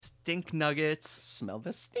stink nuggets. Smell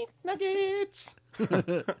the stink nuggets.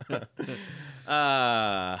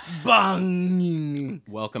 Bang!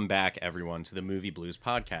 Welcome back, everyone, to the Movie Blues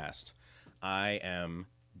Podcast. I am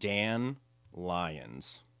Dan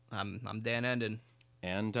Lyons. I'm Dan Endon.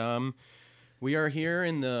 And we are here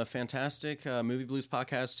in the fantastic Movie Blues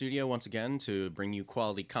Podcast studio once again to bring you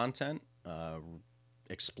quality content,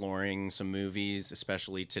 exploring some movies,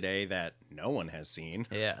 especially today, that no one has seen.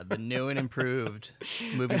 Yeah, the new and improved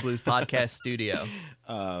Movie Blues Podcast studio.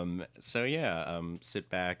 Sit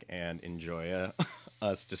back and enjoy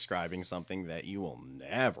us describing something that you will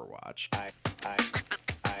never watch. I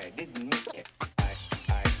didn't mean it. I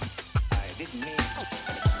didn't mean it.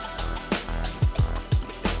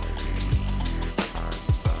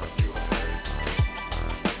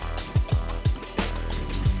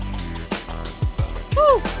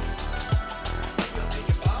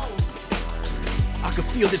 I can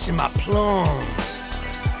feel this in my plums.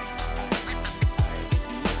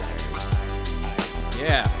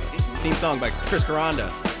 Yeah, theme song by Chris Caranda.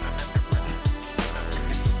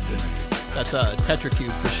 That's a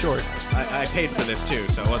Tetracube for short. I paid for this too,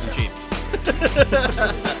 so it wasn't cheap.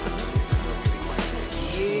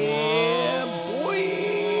 Yeah,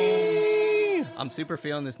 boy. I'm super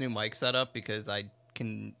feeling this new mic setup because I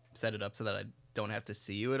can set it up so that I don't have to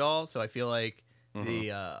see you at all. So I feel like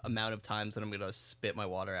the amount of times that I'm going to spit my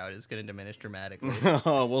water out is going to diminish dramatically.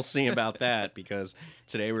 We'll see about that, because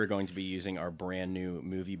today we're going to be using our brand new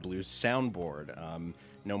Movie Blues soundboard.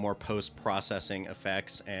 No more post-processing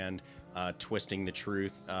effects and twisting the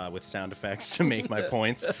truth with sound effects to make my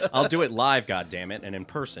points. I'll do it live, goddammit, and in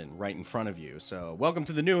person, right in front of you. So welcome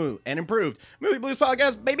to the new and improved Movie Blues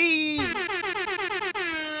Podcast, baby!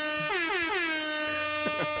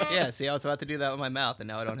 Yeah, see, I was about to do that with my mouth, and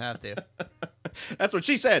now I don't have to. That's what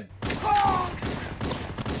she said. All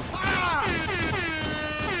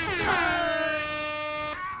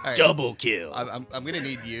right. Double kill. I'm going to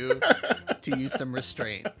need you to use some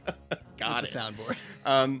restraint. Got with it. the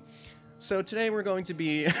soundboard. So today we're going to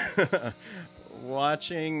be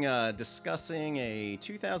discussing a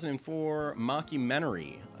 2004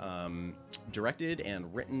 mockumentary directed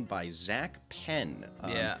and written by Zach Penn.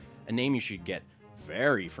 Yeah. A name you should get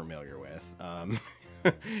very familiar with.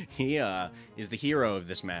 He is the hero of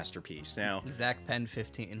this masterpiece. Now, Zach Penn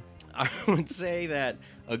 15. I would say that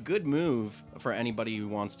a good move for anybody who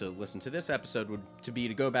wants to listen to this episode would be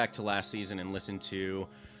to go back to last season and listen to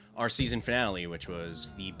our season finale, which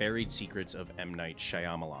was The Buried Secrets of M. Night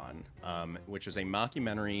Shyamalan, which was a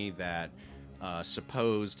mockumentary that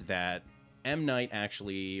supposed that M. Night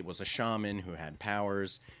actually was a shaman who had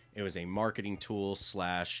powers. It was a marketing tool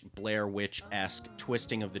 / Blair Witch-esque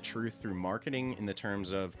twisting of the truth through marketing in the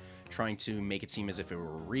terms of trying to make it seem as if it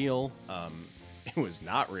were real. It was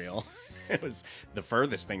not real. It was the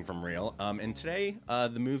furthest thing from real. And today,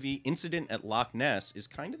 the movie Incident at Loch Ness is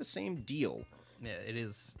kind of the same deal. Yeah, it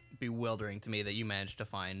is bewildering to me that you managed to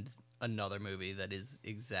find another movie that is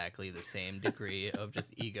exactly the same degree of just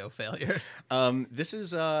ego failure. This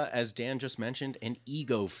is, as Dan just mentioned, an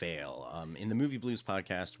ego fail. In the Movie Blues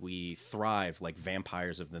Podcast, we thrive like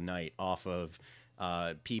vampires of the night off of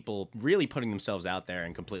people really putting themselves out there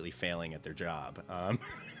and completely failing at their job.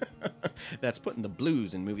 That's putting the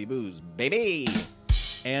blues in movie booze, baby!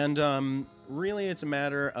 And really, it's a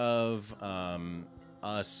matter of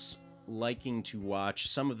us liking to watch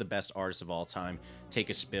some of the best artists of all time take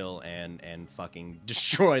a spill and fucking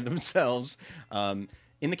destroy themselves.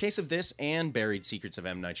 In the case of this and Buried Secrets of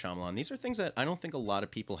M. Night Shyamalan, these are things that I don't think a lot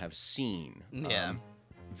of people have seen. Yeah.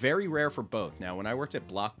 Very rare for both. Now, when I worked at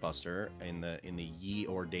Blockbuster in the ye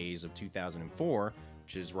or days of 2004,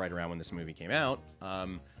 which is right around when this movie came out,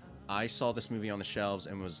 I saw this movie on the shelves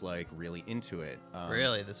and was like really into it.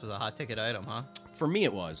 Really? This was a hot ticket item, huh? For me,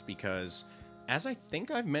 it was, because as I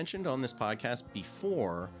think I've mentioned on this podcast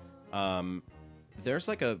before, there's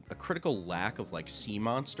like a critical lack of like sea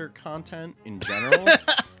monster content in general.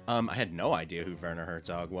 I had no idea who Werner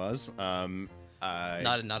Herzog was.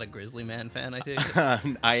 Not a Grizzly Man fan, I think.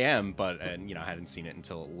 I am, but I hadn't seen it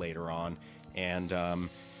until later on, and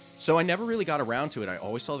so I never really got around to it. I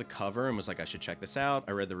always saw the cover and was like, I should check this out.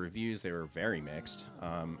 I read the reviews; they were very mixed.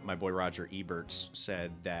 My boy Roger Ebert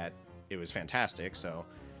said that it was fantastic, so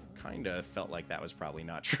kind of felt like that was probably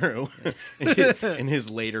not true. In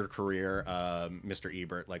his later career, Mr.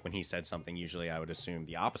 Ebert, like when he said something, usually I would assume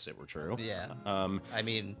the opposite were true. Yeah. I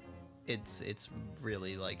mean, it's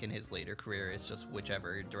really like in his later career, it's just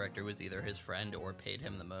whichever director was either his friend or paid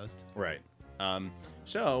him the most. Right.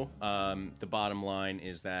 The bottom line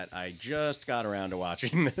is that I just got around to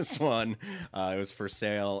watching this one. It was for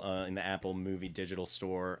sale in the Apple Movie Digital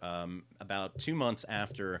Store about 2 months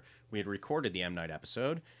after we had recorded the M. Night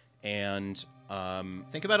episode. And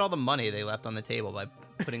think about all the money they left on the table by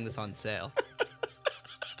putting this on sale.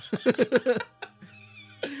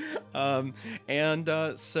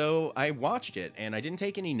 So I watched it, and I didn't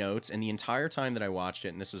take any notes. And the entire time that I watched it,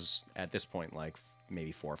 and this was at this point like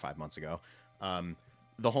maybe 4 or 5 months ago,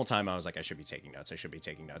 the whole time I was like, I should be taking notes. I should be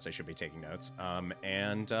taking notes. I should be taking notes.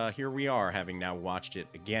 Here we are, having now watched it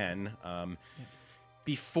again.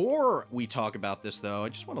 Before we talk about this, though, I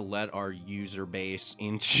just want to let our user base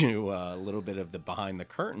into a little bit of the behind the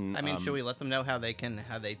curtain. I mean, should we let them know how they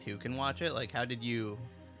too can watch it? Like, how did you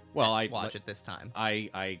watch it this time?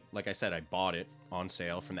 I like I said, I bought it on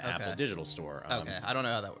sale from the Apple Digital Store. Okay, I don't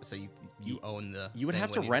know how that works. So you own the. You would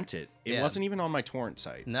have to rent it. It wasn't even on my torrent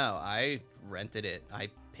site. No, I rented it. I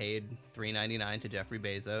paid $3.99 to Jeffrey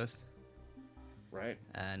Bezos. Right.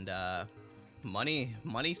 And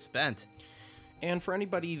money spent. And for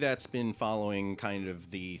anybody that's been following kind of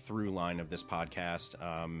the through line of this podcast,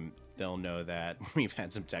 they'll know that we've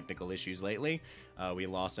had some technical issues lately. We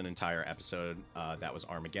lost an entire episode that was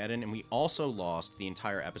Armageddon, and we also lost the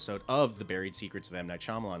entire episode of The Buried Secrets of M. Night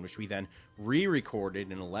Shyamalan, which we then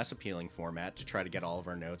re-recorded in a less appealing format to try to get all of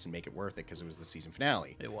our notes and make it worth it because it was the season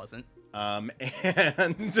finale. It wasn't.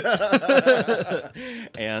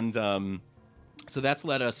 So that's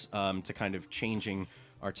led us to kind of changing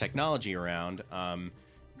our technology around.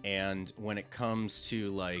 And when it comes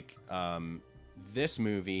to like this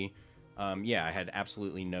movie, I had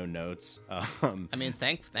absolutely no notes. I mean,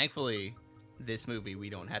 thankfully, this movie we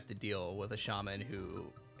don't have to deal with a shaman who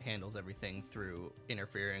handles everything through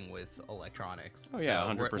interfering with electronics. Oh yeah,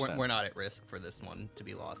 so 100%. We're not at risk for this one to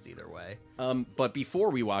be lost either way. But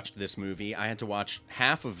before we watched this movie, I had to watch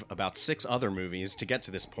half of about 6 other movies to get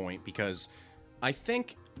to this point because I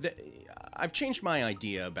think that I've changed my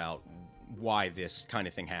idea about why this kind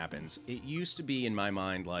of thing happens. It used to be in my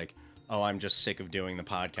mind like, oh, I'm just sick of doing the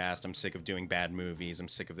podcast. I'm sick of doing bad movies. I'm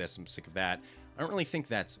sick of this. I'm sick of that. I don't really think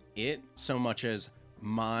that's it so much as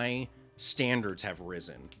my standards have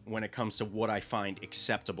risen when it comes to what I find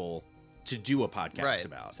acceptable to do a podcast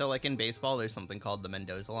about. So like in baseball, there's something called the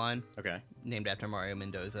Mendoza line. Okay. Named after Mario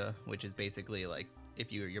Mendoza, which is basically like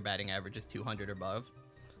if your batting average is 200 or above.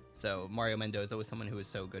 So Mario Mendoza was someone who was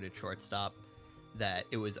so good at shortstop that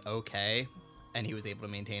it was okay, and he was able to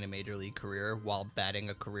maintain a major league career while batting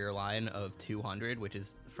a career line of 200, which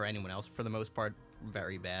is, for anyone else, for the most part,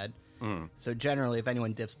 very bad. So generally, if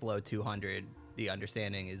anyone dips below 200, the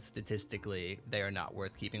understanding is statistically they are not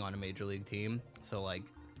worth keeping on a major league team. So, like,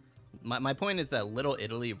 my point is that Little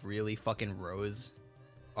Italy really fucking rose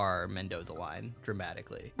our Mendoza line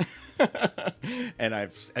dramatically. And I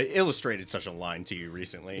illustrated such a line to you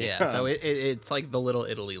recently. Yeah, so it's like the Little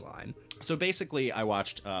Italy line. So basically, I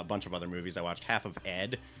watched a bunch of other movies. I watched half of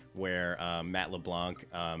Ed, where Matt LeBlanc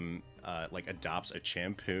like adopts a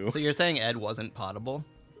chimp who... So you're saying Ed wasn't potable?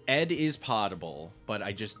 Ed is potable, but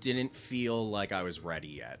I just didn't feel like I was ready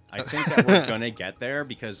yet. I think that we're going to get there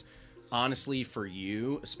because, honestly, for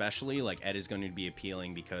you especially, like, Ed is going to be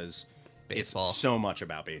appealing because... Baseball. It's so much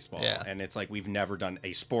about baseball. Yeah. And it's like we've never done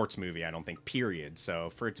a sports movie, I don't think, period. So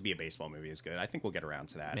for it to be a baseball movie is good. I think we'll get around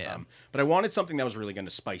to that. Yeah. But I wanted something that was really going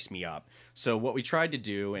to spice me up. So what we tried to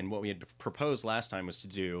do and what we had proposed last time was to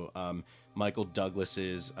do Michael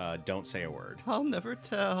Douglas's Don't Say a Word. I'll never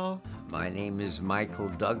tell. My name is Michael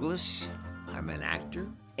Douglas. I'm an actor.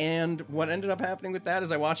 And what ended up happening with that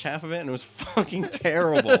is I watched half of it and it was fucking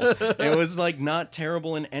terrible. It was like not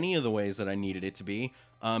terrible in any of the ways that I needed it to be.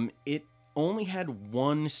 It only had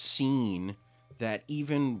one scene that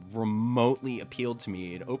even remotely appealed to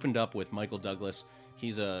me. It opened up with Michael Douglas.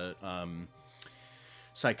 He's a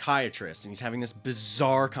psychiatrist, and he's having this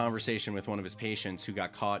bizarre conversation with one of his patients who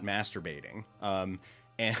got caught masturbating.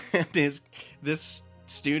 And this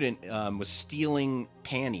student was stealing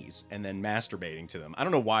panties and then masturbating to them. I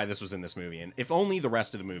don't know why this was in this movie, and if only the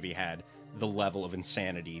rest of the movie had the level of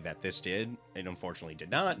insanity that this did. It unfortunately did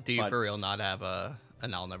not. Do you for real not have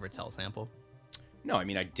an I'll never tell sample? No, I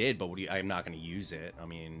mean, I did, but I'm not going to use it. I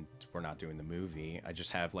mean, we're not doing the movie. I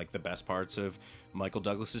just have, like, the best parts of Michael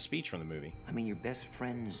Douglas's speech from the movie. I mean, your best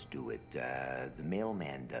friends do it. The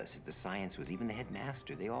mailman does it. The science was, even the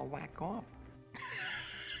headmaster. They all whack off.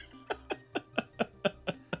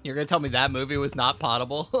 You're going to tell me that movie was not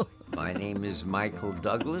potable? My name is Michael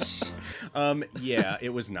Douglas. Yeah, it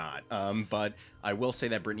was not. But I will say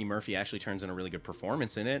that Brittany Murphy actually turns in a really good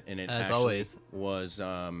performance in it, and it As actually always. was.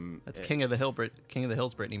 That's King of the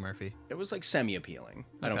Hill's Brittany Murphy. It was like semi-appealing.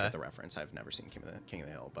 I don't Okay. get the reference. I've never seen King of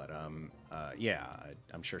the Hill, but yeah,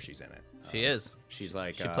 I'm sure she's in it. She is. She's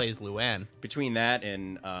like She plays Luann. between that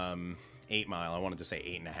and 8 Mile. I wanted to say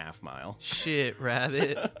 8.5 Mile. Shit,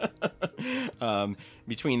 rabbit.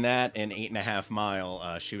 Between that and 8.5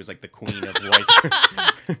 Mile, she was like the queen of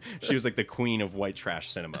white. She was like the queen of white trash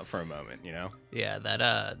cinema for a moment, you know. Yeah,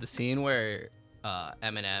 that the scene where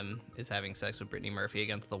Eminem is having sex with Brittany Murphy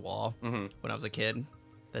against the wall when I was a kid,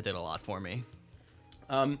 that did a lot for me.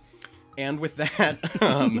 And with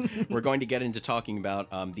that, we're going to get into talking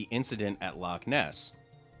about the incident at Loch Ness.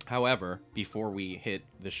 However, before we hit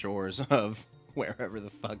the shores of wherever the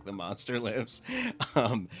fuck the monster lives,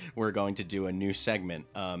 we're going to do a new segment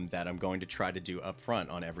that I'm going to try to do up front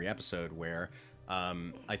on every episode where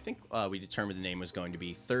I think we determined the name was going to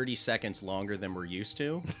be 30 seconds longer than we're used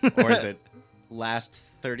to. Or is it last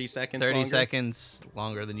 30 seconds 30 longer? seconds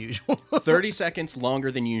longer than usual. 30 seconds longer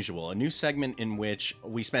than usual. A new segment in which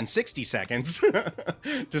we spend 60 seconds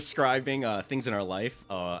describing things in our life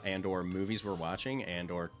and or movies we're watching and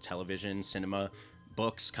or television, cinema,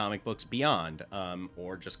 books, comic books, beyond,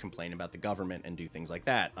 or just complain about the government and do things like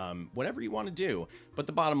that. Whatever you want to do. But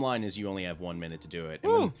the bottom line is you only have 1 minute to do it.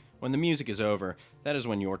 And when the music is over, that is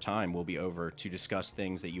when your time will be over to discuss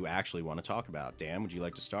things that you actually want to talk about. Dan, would you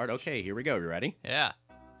like to start? Okay, here we go. You ready? Yeah.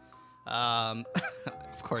 Of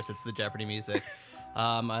course, it's the Jeopardy music.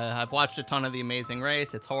 I've watched a ton of The Amazing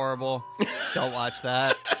Race. It's horrible. Don't watch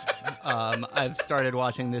that. I've started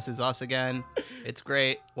watching This Is Us again. It's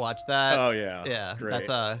great. Watch that. Oh, yeah. Yeah. Great.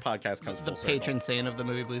 That's podcast comes the full circle. patron saint of the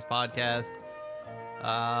Movie Blues podcast.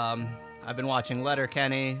 I've been watching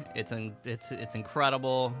Letterkenny. It's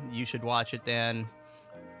incredible. You should watch it, Dan.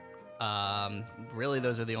 Really,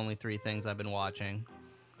 those are the only three things I've been watching.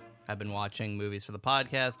 I've been watching movies for the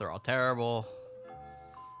podcast. They're all terrible.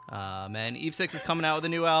 And Eve 6 is coming out with a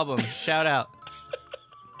new album. Shout out.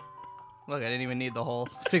 Look, I didn't even need the whole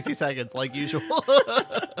 60 seconds like usual.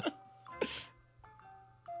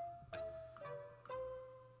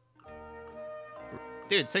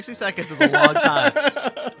 Dude, 60 seconds is a long time.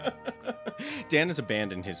 Dan has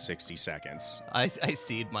abandoned his 60 seconds. I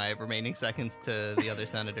cede my remaining seconds to the other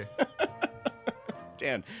senator.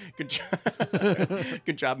 Dan, good job.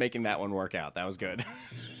 Good job making that one work out. That was good.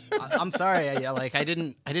 I'm sorry. I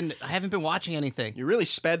haven't been watching anything. You really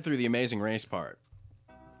sped through the Amazing Race part.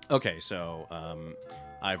 Okay, so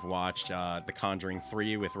I've watched The Conjuring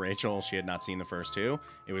 3 with Rachel. She had not seen the first two.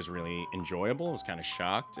 It was really enjoyable. I was kind of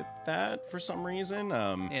shocked at that for some reason.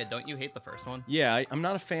 Yeah, don't you hate the first one? Yeah, I'm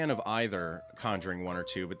not a fan of either Conjuring 1 or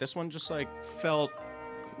 2, but this one just like felt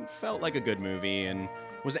like a good movie and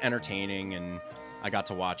was entertaining, and I got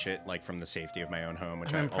to watch it like from the safety of my own home,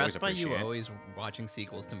 which I'm I always impressed by appreciate. you always watching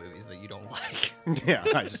sequels to movies that you don't like. Yeah,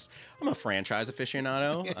 I'm a franchise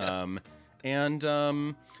aficionado. Yeah. And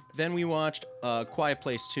then we watched Quiet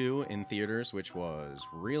Place 2 in theaters, which was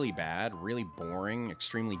really bad, really boring,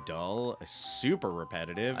 extremely dull, super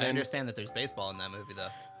repetitive. I and understand that there's baseball in that movie, though.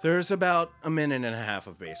 There's about a minute and a half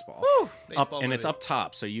of baseball. Woo! Baseball And it's movie. up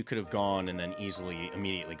top, so you could have gone and then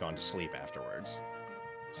immediately gone to sleep afterwards.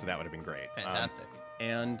 So that would have been great. Fantastic.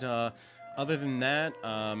 And other than that,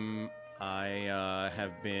 I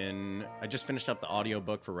just finished up the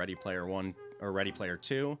audiobook for Ready Player 1 or Ready Player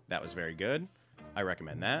 2. That was very good. I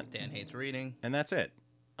recommend that. Dan hates reading. And that's it.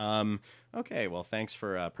 Okay, well, thanks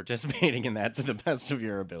for participating in that to the best of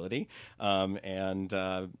your ability. And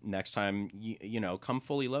next time, you know, come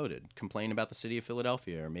fully loaded. Complain about the city of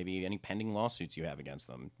Philadelphia or maybe any pending lawsuits you have against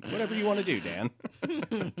them. Whatever you want to do, Dan.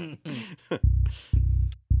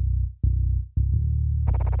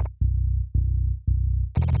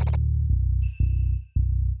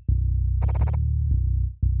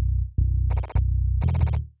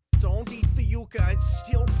 Don't eat the yucca, it's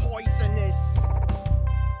still poisonous.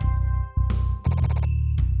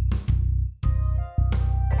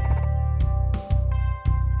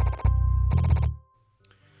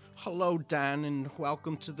 Hello, Dan, and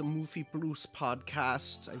welcome to the Movie Blues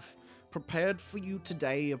podcast. I've prepared for you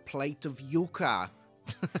today a plate of yucca.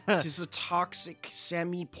 It is a toxic,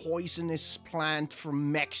 semi-poisonous plant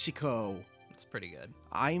from Mexico. It's pretty good.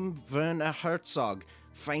 I'm Werner Herzog,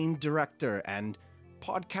 famed director, and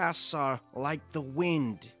podcasts are like the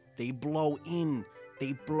wind. They blow in,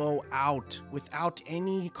 they blow out, without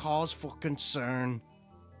any cause for concern.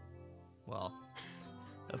 Well,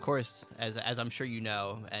 Of course, as I'm sure you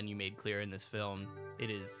know, and you made clear in this film, it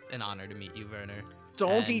is an honor to meet you, Werner.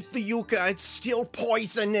 Don't And eat the yucca, it's still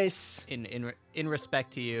poisonous. In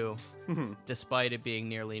respect to you, despite it being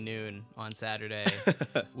nearly noon on Saturday,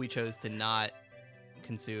 we chose to not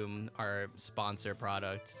consume our sponsor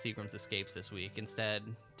product, Seagram's Escapes, this week. Instead,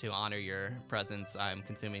 to honor your presence, I'm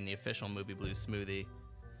consuming the official Movie Blues smoothie.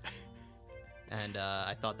 And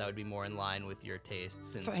I thought that would be more in line with your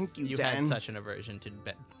taste, since Thank you, had Dan. such an aversion to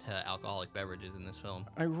alcoholic beverages in this film.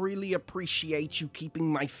 I really appreciate you keeping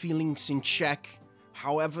my feelings in check.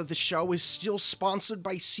 However, the show is still sponsored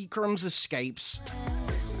by Seagram's Escapes.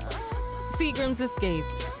 Seagram's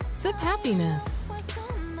Escapes. Sip happiness.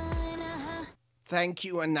 Thank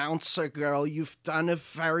you, announcer girl. You've done a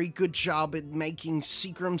very good job at making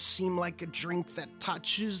Seagram seem like a drink that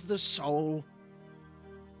touches the soul.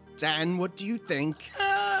 Dan, what do you think?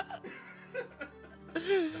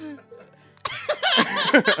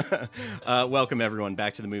 Welcome, everyone,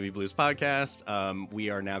 back to the Movie Blues podcast.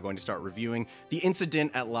 We are now going to start reviewing The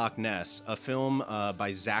Incident at Loch Ness, a film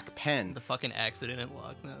by Zach Penn. The fucking accident at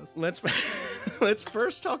Loch Ness. Let's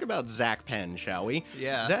first talk about Zach Penn, shall we?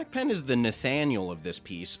 Yeah. Zach Penn is the Nathaniel of this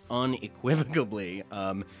piece, unequivocally.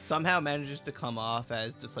 Somehow manages to come off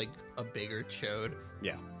as just like a bigger chode.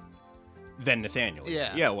 Yeah. Than Nathaniel.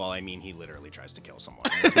 Yeah. Yeah, well, I mean, he literally tries to kill someone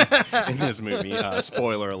in this movie.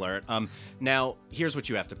 Spoiler alert. Now, here's what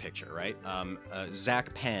you have to picture, right?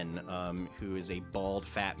 Zach Penn, who is a bald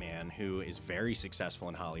fat man who is very successful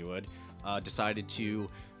in Hollywood, decided to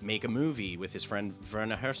make a movie with his friend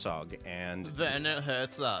Werner Herzog. And Werner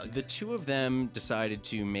Herzog. the two of them decided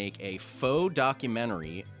to make a faux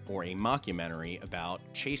documentary or a mockumentary about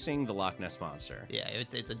chasing the Loch Ness Monster. Yeah,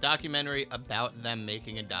 it's a documentary about them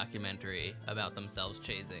making a documentary about themselves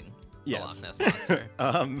chasing the Yes. Loch Ness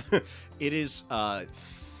Monster. It is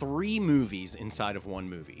 3 movies inside of one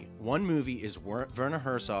movie. One movie is Werner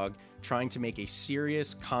Herzog trying to make a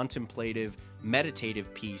serious, contemplative,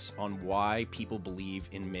 meditative piece on why people believe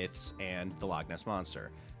in myths and the Loch Ness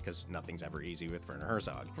Monster, because nothing's ever easy with Werner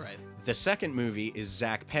Herzog. Right. The second movie is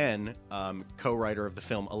Zach Penn, co-writer of the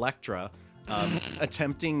film Elektra,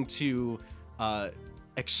 attempting to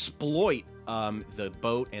exploit the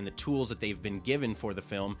boat and the tools that they've been given for the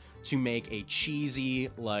film to make a cheesy,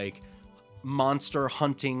 like, monster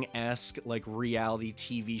hunting-esque, like, reality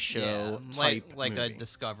TV show type like a movie.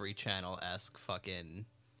 Discovery Channel-esque fucking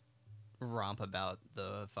romp about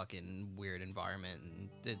the fucking weird environment, and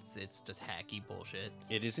it's just hacky bullshit.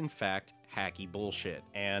 It is, in fact, hacky bullshit.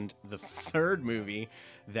 And the third movie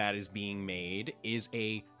that is being made is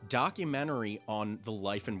a documentary on the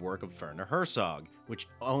life and work of Werner Herzog, which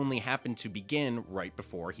only happened to begin right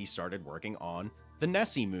before he started working on the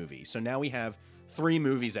Nessie movie. So now we have 3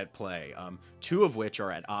 movies at play, 2 of which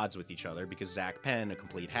are at odds with each other because Zach Penn, a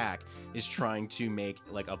complete hack, is trying to make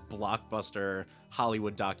like a blockbuster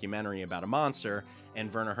Hollywood documentary about a monster,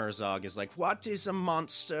 and Werner Herzog is like, what is a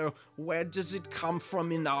monster? Where does it come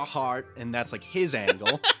from in our heart? And that's like his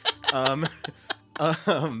angle.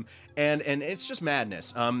 And it's just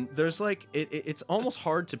madness. There's like it's almost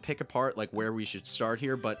hard to pick apart like where we should start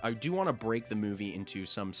here, but I do want to break the movie into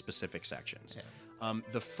some specific sections. Yeah.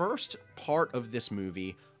 The first part of this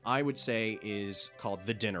movie, I would say, is called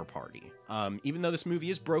The Dinner Party. Even though this movie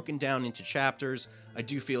is broken down into chapters, I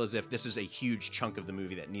do feel as if this is a huge chunk of the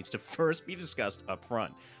movie that needs to first be discussed up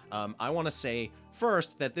front. I want to say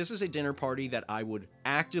first that this is a dinner party that I would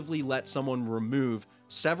actively let someone remove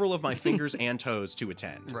several of my fingers and toes to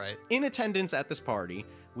attend. Right. In attendance at this party,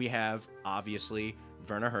 we have, obviously,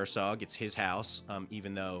 Werner Herzog. It's his house,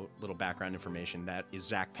 even though, little background information, that is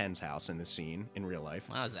Zach Penn's house in this scene in real life.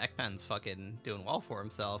 Wow, Zach Penn's fucking doing well for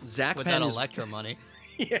himself. Zach with Penn that is- Elektra money.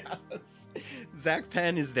 Yes. Zach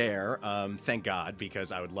Penn is there, thank God,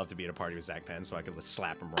 because I would love to be at a party with Zach Penn so I could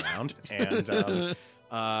slap him around. And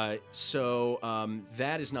so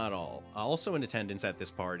that is not all. Also in attendance at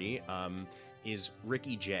this party is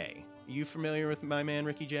Ricky Jay. You familiar with my man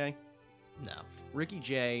Ricky Jay? No. Ricky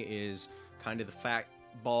Jay is kind of the fat,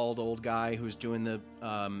 bald old guy who's doing the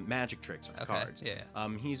magic tricks with Okay, cards. yeah.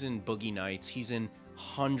 He's in Boogie Nights. He's in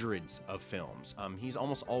hundreds of films. He's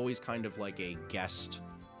almost always kind of like a guest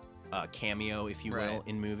cameo, if you will, Right.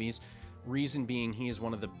 in movies. Reason being, he is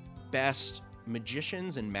one of the best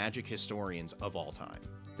magicians and magic historians of all time.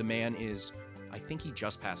 The man is, I think he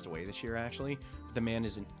just passed away this year, actually. But the man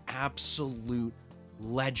is an absolute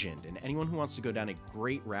legend. And anyone who wants to go down a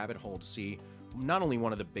great rabbit hole to see not only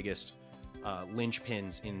one of the biggest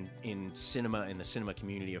linchpins in cinema, in the cinema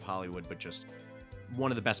community of Hollywood, but just one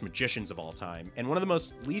of the best magicians of all time, and one of the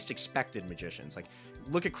most least expected magicians. Like,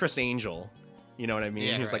 look at Chris Angel, You know what I mean?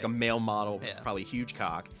 Yeah, He's like a right. male model with Yeah. probably huge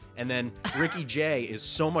cock. And then Ricky Jay is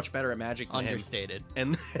so much better at magic than him Understated.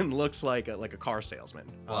 and looks like a car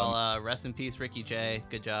salesman. Well, rest in peace, Ricky Jay.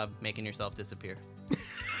 Good job making yourself disappear.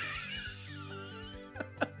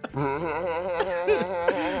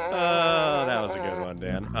 Oh, that was a good one,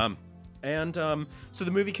 Dan. So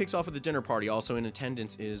the movie kicks off with a dinner party. Also in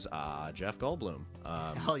attendance is Jeff Goldblum.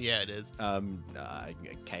 Hell yeah, it is.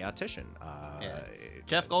 Chaotician. Yeah.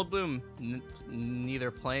 Jeff Goldblum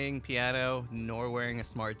neither playing piano nor wearing a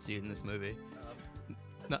smart suit in this movie.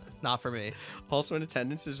 Not for me. Also in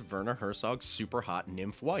attendance is Werner Herzog's super hot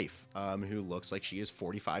nymph wife, who looks like she is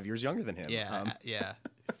 45 years younger than him. Yeah, yeah.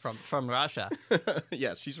 From Russia.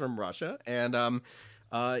 Yeah, she's from Russia, and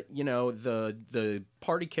the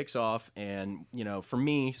party kicks off, and for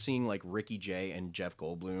me, seeing like Ricky Jay and Jeff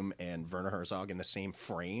Goldblum and Werner Herzog in the same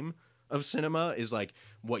frame of cinema is like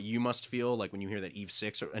what you must feel like when you hear that Eve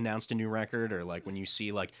 6 announced a new record, or like when you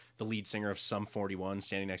see like the lead singer of Sum 41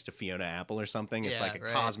 standing next to Fiona Apple or something. It's Yeah, like a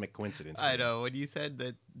right. cosmic coincidence. I know. When you said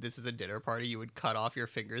that this is a dinner party you would cut off your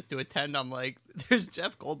fingers to attend, I'm like, there's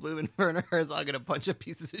Jeff Goldblum and Werner Herzog and a bunch of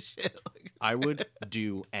pieces of shit. Like, I would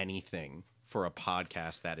do anything for a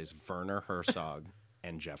podcast that is Werner Herzog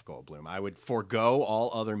and Jeff Goldblum. I would forego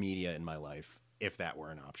all other media in my life if that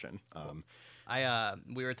were an option.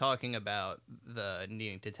 we were talking about the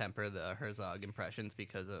needing to temper the Herzog impressions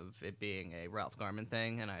because of it being a Ralph Garman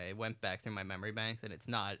thing, and I went back through my memory banks, and it's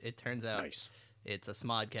not. It turns out Nice. it's a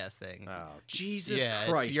Smodcast thing. Oh, Jesus yeah,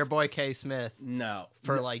 Christ. it's your boy K. Smith No.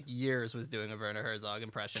 for like years was doing a Werner Herzog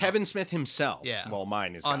impression. Kevin Smith himself. Yeah. Well,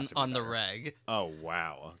 mine is on the reg. Oh,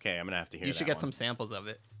 wow. Okay, I'm going to have to hear You that should get one. some samples of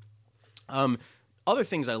it. Other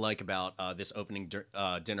things I like about this opening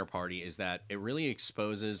dinner party is that it really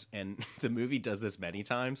exposes, and the movie does this many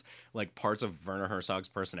times, like parts of Werner Herzog's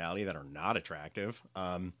personality that are not attractive.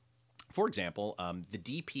 For example, the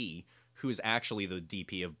DP, who is actually the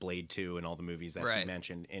DP of Blade 2 and all the movies that he Right.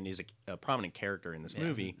 mentioned, and is a prominent character in this Yeah,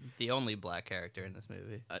 movie. the only black character in this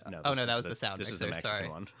movie. No, oh this no, that is was the sound. This is mixer, the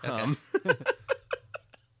Mexican sorry. one.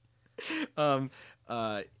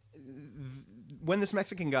 Okay. When this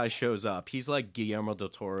Mexican guy shows up, he's like Guillermo del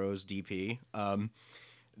Toro's DP.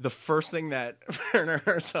 The first thing that Werner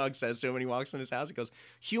Herzog says to him when he walks in his house, he goes,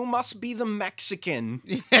 "You must be the Mexican."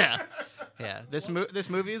 Yeah, yeah. This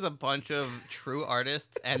movie is a bunch of true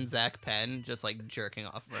artists and Zach Penn just like jerking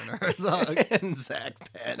off Werner Herzog. And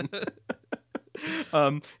Zach Penn.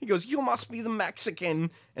 He goes, "You must be the Mexican."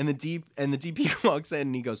 And the DP walks in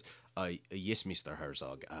and he goes, "Yes, Mr.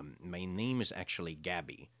 Herzog. My name is actually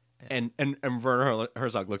Gabby." Yeah. And Werner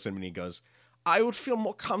Herzog looks at him and he goes, "I would feel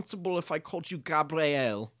more comfortable if I called you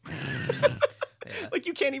Gabrielle." Yeah. Like,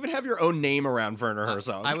 you can't even have your own name around Werner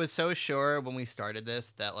Herzog. I was so sure when we started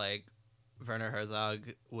this that like Werner Herzog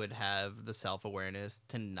would have the self-awareness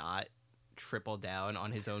to not triple down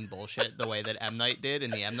on his own bullshit the way that M. Night did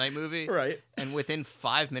in the M. Night movie. Right. And within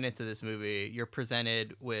 5 minutes of this movie, you're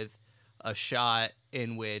presented with a shot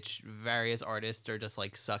in which various artists are just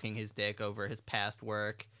like sucking his dick over his past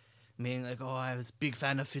work, being like, "Oh, I was a big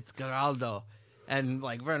fan of Fitzgeraldo," and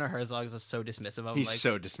like Werner Herzog is just so dismissive of him. He's like,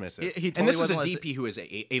 so dismissive. He and this totally is a wasn't DP who is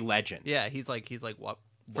a legend. Yeah, he's like what?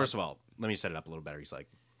 First of all, let me set it up a little better. He's like,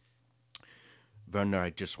 "Werner, I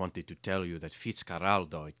just wanted to tell you that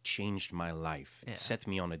Fitzgeraldo, it changed my life. It Yeah. set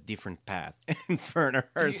me on a different path." And Werner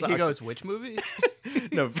Herzog... He goes, "Which movie?"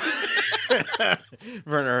 No,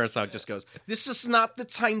 Werner Herzog just goes, "This is not the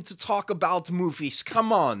time to talk about movies.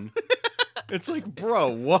 Come on." It's like, bro,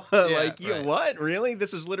 what? Yeah, right. What? Really?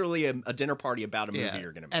 This is literally a dinner party about a movie Yeah.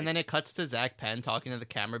 you're going to make. And then it cuts to Zach Penn talking to the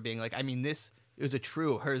camera, being like, "I mean, it was a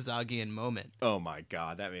true Herzogian moment." Oh my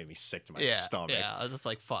God, that made me sick to my Yeah, stomach. yeah. I was just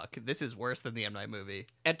like, "Fuck, this is worse than the M. Night movie."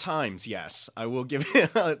 At times, yes. I will give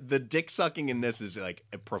it, the dick sucking in this is like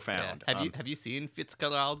profound. Yeah. Have you seen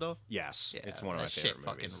Fitzgeraldo? Yes, Yeah, it's one of my that favorite shit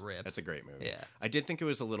fucking movies. rips. That's a great movie. Yeah. I did think it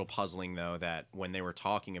was a little puzzling though that when they were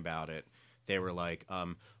talking about it, they were like,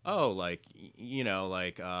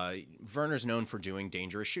 Werner's known for doing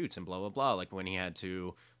dangerous shoots and blah blah blah. Like when he had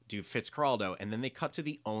to do Fitzcarraldo, and then they cut to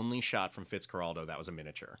the only shot from Fitzcarraldo that was a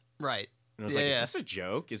miniature. Right. And I was Yeah, like, yeah. is this a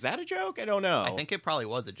joke? Is that a joke? I don't know. I think it probably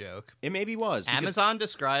was a joke. it maybe was. because Amazon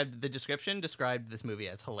described this movie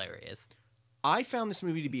as hilarious. I found this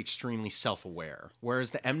movie to be extremely self-aware,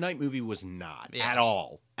 whereas the M. Night movie was not Yeah. at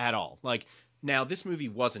all. At all. Like, now this movie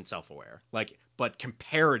wasn't self-aware, but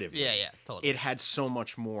comparatively, Yeah, totally. it had so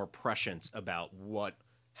much more prescience about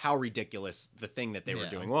how ridiculous the thing that they were Yeah.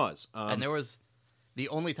 doing was. And there was the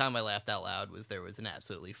only time I laughed out loud was there was an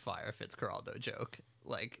absolutely fire Fitzcarraldo joke,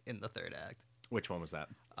 like in the third act. Which one was that?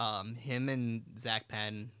 Him and Zach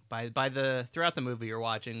Penn. Throughout the movie, you're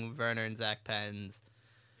watching Werner and Zach Penn's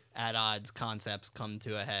at odds concepts come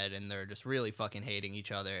to a head, and they're just really fucking hating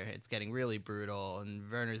each other. It's getting really brutal, and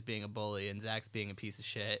Werner's being a bully, and Zach's being a piece of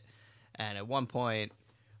shit. And at one point,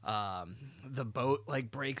 the boat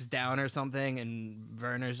like breaks down or something, and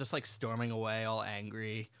Werner's just like storming away, all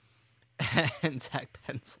angry. And Zach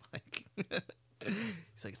Penn's like,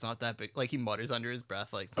 he's like, it's not that big. Like he mutters under his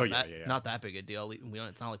breath, like, not that big a deal.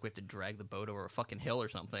 It's not like we have to drag the boat over a fucking hill or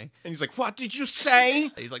something. And he's like, what did you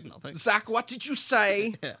say? He's like, nothing. Zach, what did you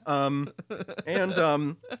say? Yeah. And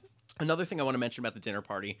another thing I want to mention about the dinner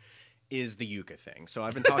party is the yucca thing. So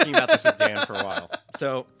I've been talking about this with Dan for a while.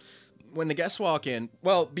 So when the guests walk in,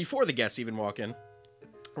 well, before the guests even walk in,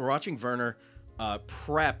 we're watching Werner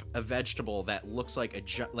prep a vegetable that looks like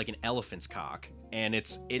an elephant's cock, and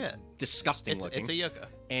it's disgusting looking. It's a yucca,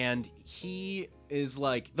 and he is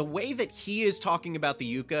like, the way that he is talking about the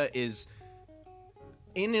yucca is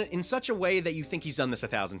in such a way that you think he's done this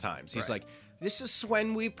 1,000 times. He's like, this is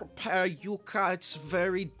when we prepare yucca. It's a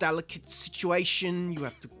very delicate situation. You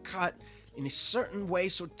have to cut in a certain way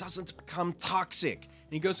so it doesn't become toxic.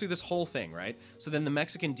 And he goes through this whole thing, right? So then the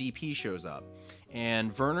Mexican DP shows up,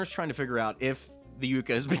 and Werner's trying to figure out if the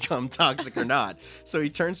yucca has become toxic or not. So he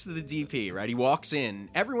turns to the DP, right? He walks in.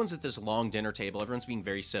 Everyone's at this long dinner table. Everyone's being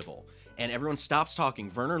very civil. And everyone stops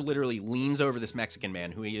talking. Werner literally leans over this Mexican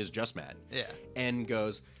man who he has just met. Yeah. And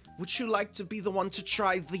goes, would you like to be the one to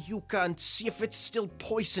try the yucca and see if it's still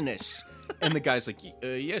poisonous? And the guy's like,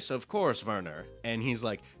 yes, of course, Werner. And he's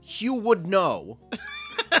like, you would know.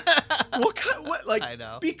 What? Like, I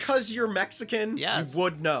know. Because you're Mexican, yes, you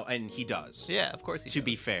would know. And he does. Yeah, of course he does. To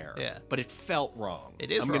be fair. Yeah. But it felt wrong.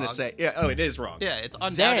 It is I'm wrong. going to say, it is wrong. Yeah, it's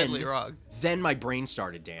undoubtedly wrong. Then my brain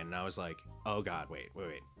started, Dan, and I was like, oh, God, wait.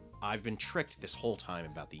 I've been tricked this whole time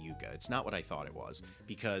about the yucca. It's not what I thought it was.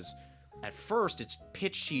 Because at first, it's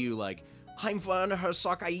pitched to you like, I'm Werner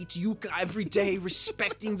Herzog, I eat yucca every day,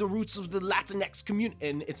 respecting the roots of the Latinx community.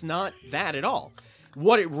 And it's not that at all.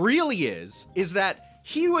 What it really is that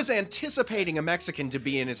he was anticipating a Mexican to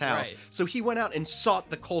be in his house. Right. So he went out and sought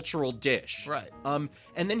the cultural dish. Right. And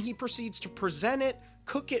then he proceeds to present it,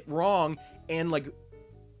 cook it wrong, and like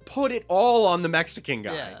put it all on the Mexican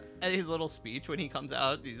guy. Yeah. And his little speech when he comes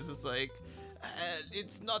out, he's just like,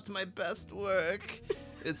 it's not my best work.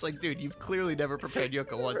 It's like, dude, you've clearly never prepared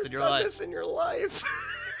yucca once in your life. This in your life.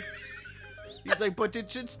 He's like, but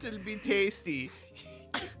it should still be tasty.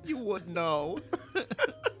 You would know.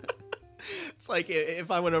 It's like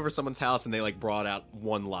if I went over someone's house and they like brought out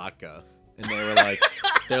one latke and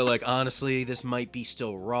they're like, honestly, this might be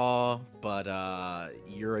still raw, but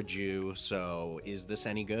you're a Jew, so is this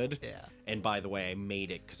any good? Yeah. And by the way, I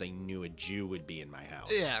made it because I knew a Jew would be in my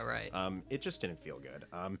house. Yeah, right. It just didn't feel good.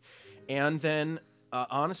 And then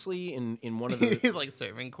honestly, in one of the he's like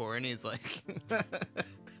serving corn. He's like,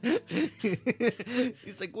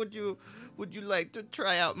 would you like to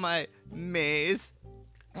try out my maize?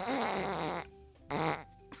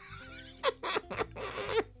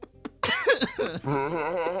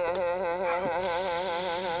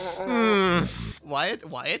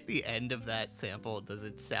 Why at the end of that sample does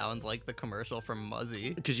it sound like the commercial from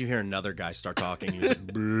Muzzy? Because you hear another guy start talking. He's like,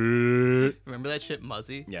 bleh. Remember that shit,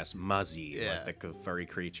 Muzzy? Yes, Muzzy, Yeah. like the furry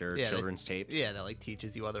creature, Yeah, children's tapes. Yeah, that like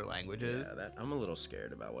teaches you other languages. Yeah, I'm a little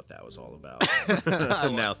scared about what that was all about.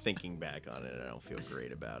 I'm now thinking back on it, I don't feel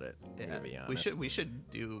great about it. I'm gonna be honest. We should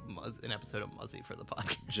do an episode of Muzzy for the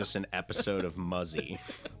podcast. Just an episode of Muzzy.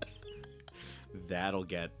 That'll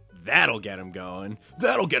get him going.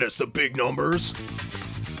 That'll get us the big numbers.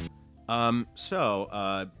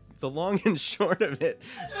 So the long and short of it.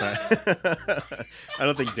 Sorry. I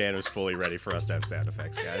don't think Dan was fully ready for us to have sound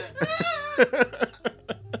effects, guys.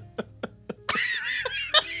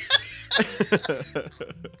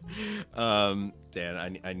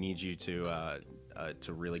 Dan, I need you to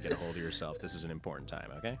really get a hold of yourself. This is an important time,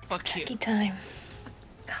 okay? Fuck you. Turkey time.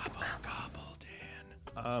 Gobble,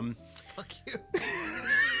 Dan. Fuck you.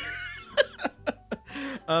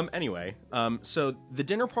 Anyway, so the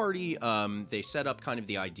dinner party, they set up kind of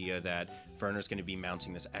the idea that Werner's going to be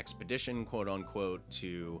mounting this expedition, quote unquote,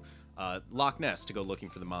 to Loch Ness to go looking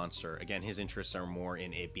for the monster. Again, his interests are more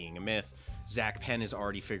in it being a myth. Zach Penn is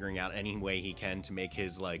already figuring out any way he can to make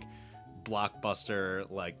his like blockbuster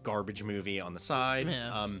like garbage movie on the side.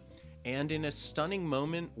 Yeah. And in a stunning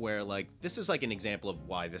moment where like this is like an example of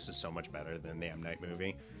why this is so much better than the M. Night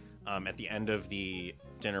movie. At the end of the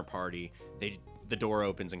dinner party, the door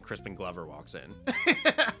opens and Crispin Glover walks in.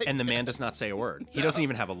 And the man does not say a word. He doesn't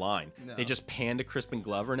even have a line. No. They just pan to Crispin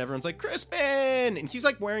Glover and everyone's like, Crispin! And he's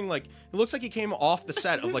like wearing like, it looks like he came off the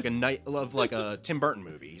set of like a Tim Burton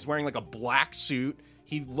movie. He's wearing like a black suit.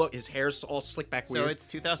 His hair's all slicked back weird. So it's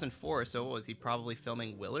 2004, so what was he probably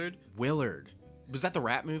filming Willard? Willard. Was that the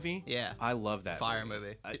rap movie? Yeah. I love that Fire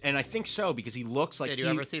movie. And I think so because he looks like Did you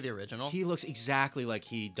ever see the original? He looks exactly like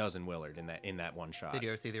he does in Willard in that one shot. Did you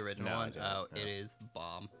ever see the original No, I one? didn't. Oh, No. it is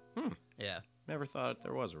bomb. Yeah. Never thought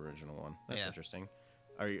there was an original one. That's Yeah. interesting.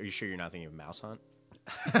 Are you sure you're not thinking of Mouse Hunt?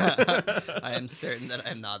 I am certain that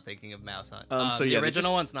I'm not thinking of Mouse Hunt. So the yeah, they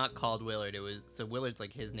original one's not called Willard. Willard's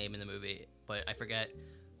like his name in the movie, but I forget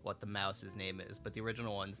what the mouse's name is. But the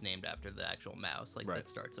original one's named after the actual mouse, like Right. that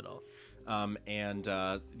starts it all.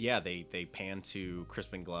 They pan to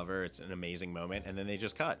Crispin Glover. It's an amazing moment, and then they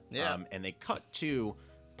just cut. Yeah. And they cut to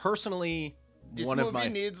personally This one movie of my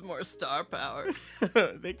needs more star power.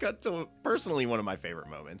 they cut to personally one of my favorite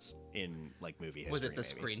moments in like movie history. Was it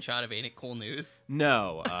the maybe. screenshot of Ain't It Cool News?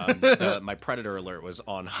 No, my Predator alert was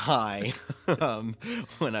on high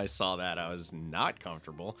when I saw that. I was not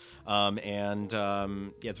comfortable,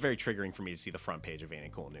 it's very triggering for me to see the front page of Ain't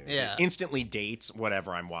It Cool News. Yeah. It instantly dates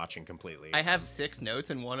whatever I'm watching completely. I have 6 notes,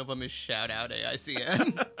 and one of them is shout out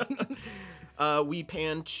AICN. We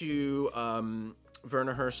pan to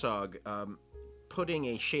Werner Herzog putting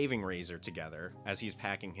a shaving razor together as he's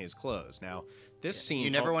packing his clothes. Now, this scene... You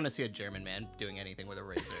never want to see a German man doing anything with a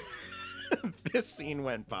razor. This scene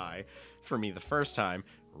went by for me the first time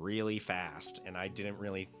really fast, and I didn't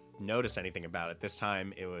really notice anything about it. This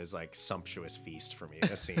time it was like sumptuous feast for me,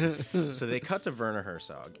 this scene. So they cut to Werner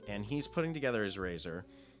Herzog, and he's putting together his razor,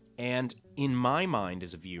 and in my mind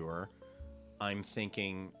as a viewer, I'm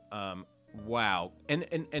thinking, wow.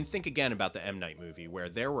 And think again about the M. Night movie, where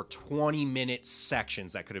there were 20-minute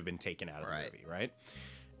sections that could have been taken out of the movie, right?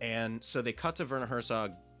 And so they cut to Werner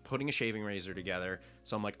Herzog putting a shaving razor together.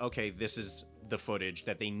 So I'm like, okay, this is the footage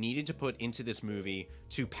that they needed to put into this movie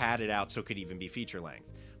to pad it out so it could even be feature length.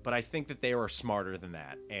 But I think that they were smarter than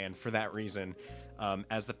that. And for that reason,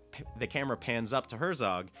 as the camera pans up to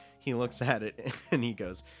Herzog, he looks at it and he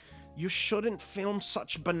goes, "You shouldn't film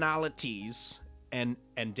such banalities." And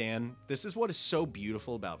Dan, this is what is so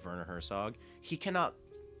beautiful about Werner Herzog. He cannot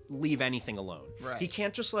leave anything alone. Right. He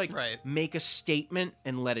can't just make a statement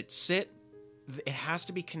and let it sit. It has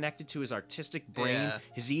to be connected to his artistic brain,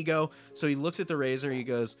 his ego. So he looks at the razor, he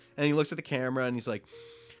goes, and he looks at the camera and he's like,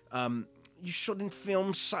 "You shouldn't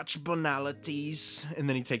film such banalities." And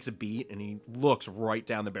then he takes a beat and he looks right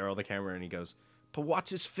down the barrel of the camera and he goes, "But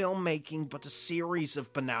what is filmmaking but a series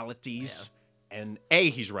of banalities?" Yeah. And A,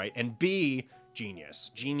 he's right, and B,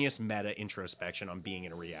 genius meta introspection on being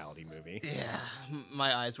in a reality movie. Yeah,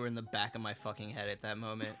 my eyes were in the back of my fucking head at that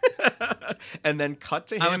moment. And then cut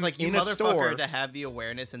to him I was like, you in a motherfucker, store. to have the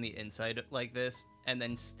awareness and the insight like this, and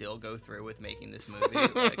then still go through with making this movie.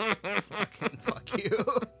 Like, fucking fuck you.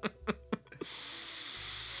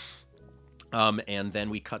 And then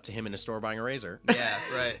we cut to him in a store buying a razor. Yeah,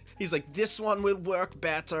 right. He's like, "This one will work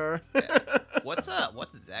better." Yeah. What's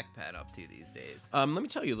Zach Penn up to these days? Let me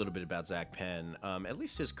tell you a little bit about Zach Penn, at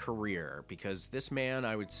least his career, because this man,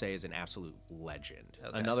 I would say, is an absolute legend.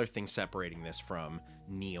 Okay. Another thing separating this from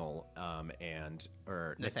Nathaniel, and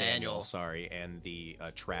the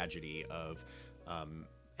tragedy of M.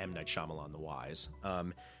 Night Shyamalan, The Wise.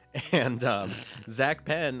 Zach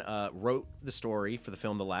Penn wrote the story for the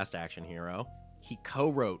film The Last Action Hero. He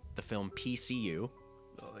co-wrote the film PCU.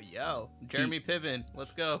 Oh, yo, Jeremy Piven,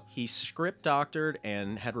 let's go. He script doctored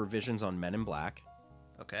and had revisions on Men in Black.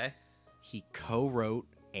 Okay. He co-wrote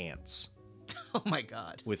Ants Oh my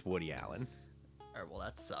god. with Woody Allen. All right, well,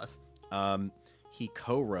 that's sus. He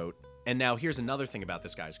co-wrote, and now here's another thing about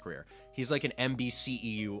this guy's career. He's like an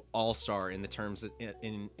MBCEU all-star in the terms that,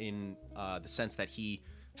 in the sense that he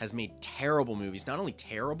has made terrible movies. Not only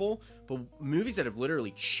terrible, but movies that have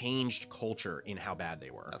literally changed culture in how bad they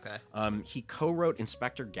were. Okay. He co-wrote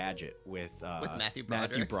Inspector Gadget with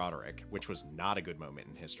Matthew Broderick, which was not a good moment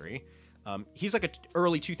in history. He's like an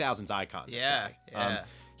early 2000s icon. This guy. Yeah.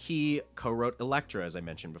 He co-wrote Elektra, as I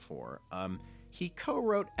mentioned before. He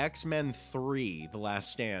co-wrote X-Men 3, The Last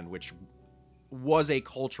Stand, which was a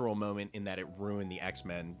cultural moment in that it ruined the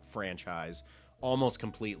X-Men franchise almost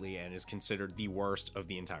completely and is considered the worst of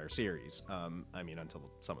the entire series. I mean, until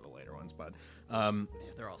some of the later ones, but yeah,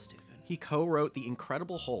 they're all stupid. he co-wrote The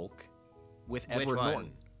Incredible Hulk with Edward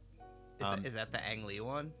one? Norton. Is that the Ang Lee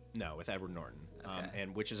one? No, with Edward Norton, Okay.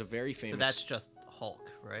 and which is a very famous. So that's just Hulk,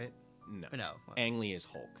 right? no. No. Ang Lee is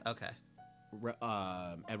Hulk. Okay.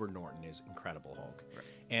 Edward Norton is Incredible Hulk, Right.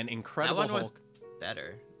 and Incredible That one Hulk.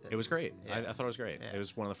 better. It was great. Yeah. I thought it was great. Yeah. It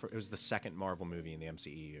was it was the second Marvel movie in the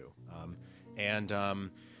MCEU.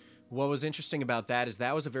 What was interesting about that is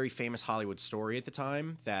that was a very famous Hollywood story at the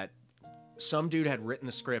time, that some dude had written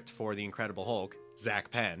the script for The Incredible Hulk, Zach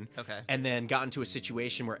Penn, and then got into a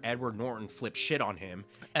situation where Edward Norton flipped shit on him.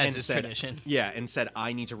 As is tradition. Yeah, and said,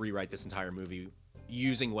 I need to rewrite this entire movie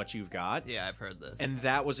using what you've got. Yeah, I've heard this. And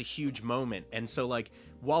that was a huge moment. And so, like,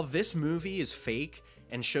 while this movie is fake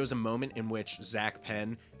and shows a moment in which Zach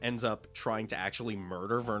Penn ends up trying to actually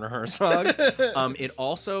murder Werner Herzog, it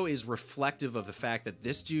also is reflective of the fact that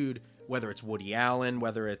this dude, whether it's Woody Allen,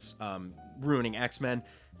 whether it's ruining X-Men,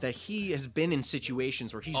 that he has been in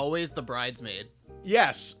situations where he's always the bridesmaid.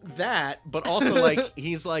 Yes, that, but also like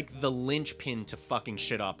he's like the linchpin to fucking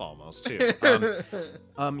shit up almost too.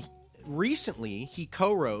 Recently, he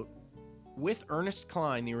co-wrote with Ernest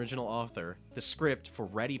Cline, the original author, the script for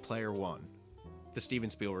Ready Player One, the Steven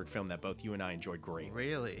Spielberg film that both you and I enjoyed greatly.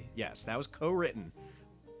 Really? Yes, that was co-written.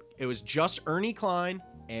 It was just Ernie Cline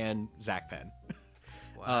and Zach Penn.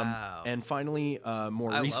 Wow. And finally,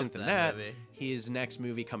 more I recent loved than that that, movie. his next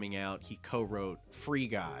movie coming out, he co-wrote Free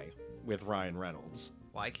Guy with Ryan Reynolds.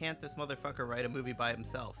 Why can't this motherfucker write a movie by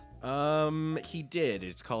himself? He did.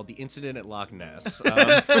 It's called The Incident at Loch Ness.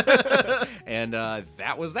 And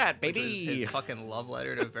that was that, Which was baby. his fucking love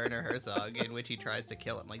letter to Werner Herzog, in which he tries to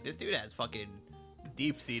kill him. Like, this dude has fucking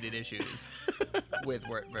deep-seated issues with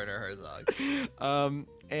Werner Herzog.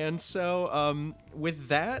 And so, with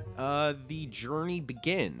that, the journey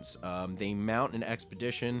begins. They mount an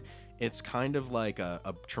expedition. It's kind of like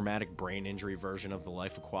a traumatic brain injury version of The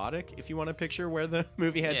Life Aquatic, if you want to picture where the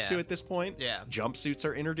movie heads to at this point. Yeah. Jumpsuits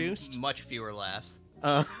are introduced. Much fewer laughs.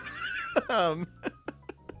 From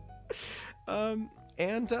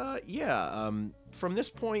this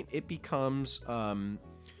point, it becomes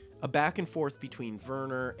a back and forth between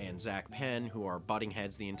Werner and Zach Penn, who are butting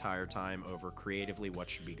heads the entire time over creatively what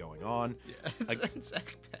should be going on. Yeah.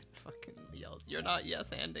 Zach Penn fucking yells, "You're not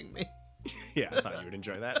yes-handing me." Yeah, I thought you would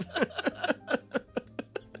enjoy that.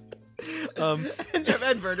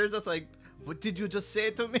 And Werner's just like, "What did you just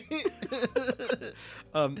say to me?"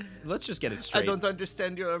 Let's just get it straight. I don't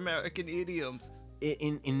understand your American idioms.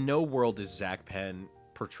 In no world is Zach Penn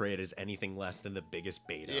portrayed as anything less than the biggest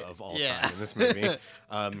beta of all Yeah. time in this movie.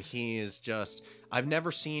 He is just... I've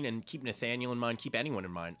never seen, and keep Nathaniel in mind, keep anyone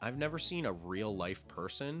in mind, I've never seen a real-life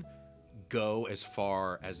person go as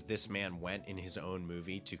far as this man went in his own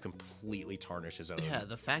movie to completely tarnish his own. Yeah,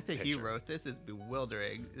 the fact that he picture. wrote this is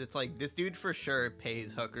bewildering. It's like, this dude for sure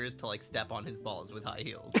pays hookers to, like, step on his balls with high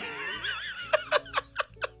heels.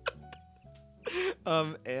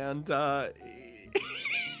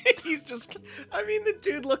 He's just... I mean, the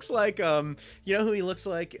dude looks like... you know who he looks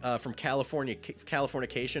like from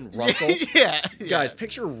Californication? Runkle? Yeah. Guys,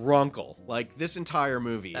 picture Runkle. Like, this entire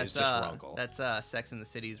movie is just Runkle. That's Sex in the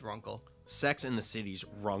City's Runkle. Sex in the City's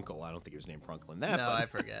Runkle. I don't think he was named Runkle in that. No, but... I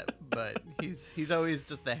forget. But he's always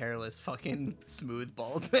just the hairless, fucking smooth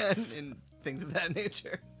bald man and things of that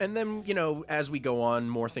nature. And then, you know, as we go on,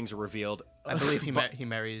 more things are revealed. I believe he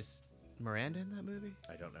marries Miranda in that movie.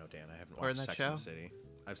 I don't know, Dan. I haven't Or in watched that Sex in show? the City.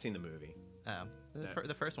 I've seen the movie. Oh,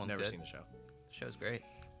 the first one's Never good. seen the show. The show's great.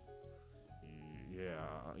 Yeah,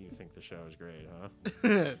 you think the show is great,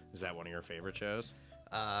 huh? Is that one of your favorite shows?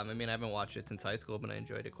 I mean, I haven't watched it since high school, but I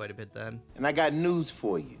enjoyed it quite a bit then. And I got news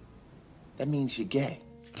for you. That means you're gay.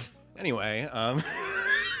 Anyway,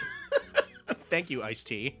 thank you,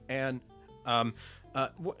 Ice-T. And,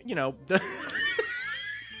 you know,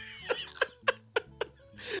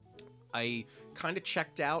 I kind of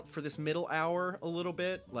checked out for this middle hour a little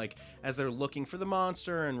bit. Like, as they're looking for the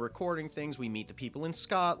monster and recording things, we meet the people in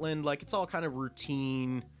Scotland. Like, it's all kind of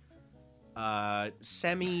routine,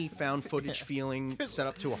 semi-found footage feeling set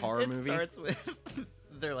up to a horror movie. It starts with,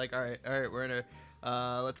 they're like, all right, Werner,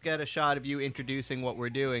 let's get a shot of you introducing what we're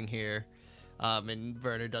doing here. And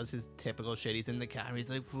Werner does his typical shit. He's in the camera.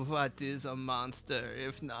 He's like, "What is a monster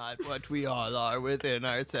if not what we all are within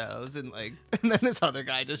ourselves?" And like, and then this other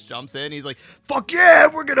guy just jumps in. He's like, "Fuck yeah,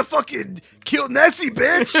 we're gonna fucking kill Nessie,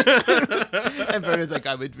 bitch!" And Werner's like,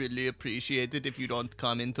 "I would really appreciate it if you don't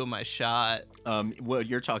come into my shot." What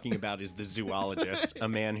you're talking about is the zoologist, a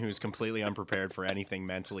man who's completely unprepared for anything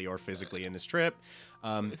mentally or physically in this trip.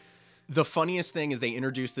 The funniest thing is they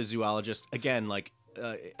introduce the zoologist again, like.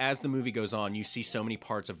 As the movie goes on, you see so many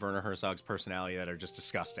parts of Werner Herzog's personality that are just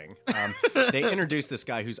disgusting. They introduce this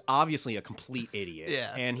guy who's obviously a complete idiot.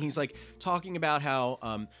 Yeah. And he's like talking about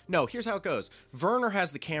how, no, here's how it goes. Werner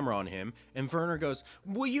has the camera on him, and Werner goes,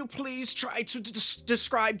 "Will you please try to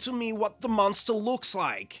describe to me what the monster looks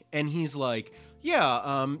like?" And he's like,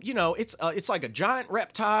 It's like a giant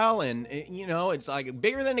reptile, and it's like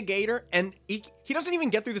bigger than a gator. And he doesn't even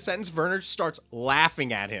get through the sentence. Werner starts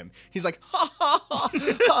laughing at him. He's like, ha ha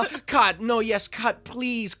ha, cut, no, yes, cut,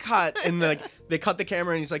 please, cut. And they cut the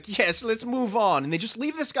camera, and he's like, yes, let's move on. And they just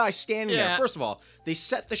leave this guy standing there. First of all, they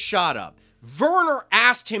set the shot up. Werner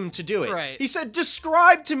asked him to do it. Right. He said,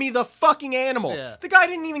 describe to me the fucking animal. Yeah. The guy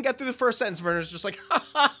didn't even get through the first sentence. Werner's just like, ha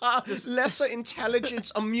ha ha, lesser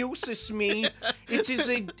intelligence amuses me. It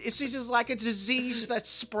is like a disease that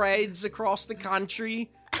spreads across the country.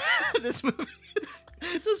 This movie is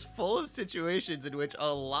just full of situations in which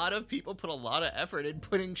a lot of people put a lot of effort in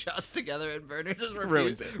putting shots together, and Werner just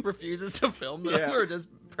refuses to film them or just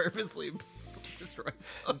purposely destroys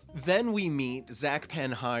them. Then we meet Zach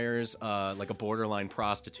Penn hires like a borderline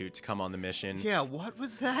prostitute to come on the mission. Yeah, what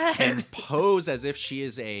was that? And pose as if she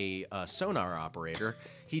is a sonar operator.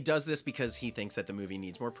 He does this because he thinks that the movie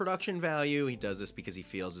needs more production value. He does this because he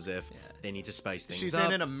feels as if they need to spice things She's up.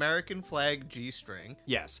 in an American flag G-string.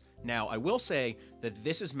 Yes. Now, I will say that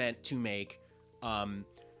this is meant to make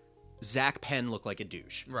Zach Penn look like a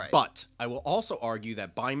douche. Right. But I will also argue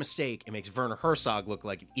that by mistake, it makes Werner Herzog look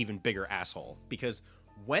like an even bigger asshole. Because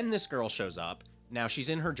when this girl shows up, now she's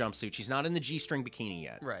in her jumpsuit. She's not in the G-string bikini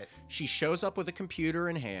yet. Right. She shows up with a computer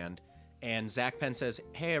in hand, and Zach Penn says,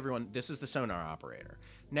 hey, everyone, this is the sonar operator.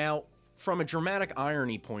 Now, from a dramatic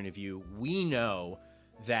irony point of view, we know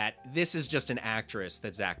that this is just an actress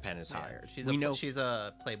that Zach Penn has hired. She's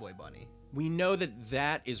a Playboy bunny. We know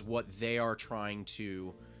that is what they are trying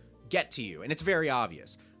to get to you, and it's very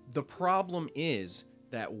obvious. The problem is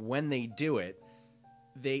that when they do it,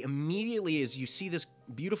 they immediately, as you see this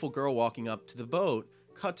beautiful girl walking up to the boat,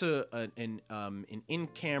 cut to an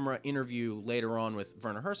in-camera interview later on with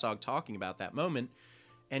Werner Herzog talking about that moment,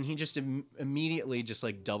 and he just immediately just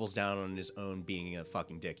like doubles down on his own being a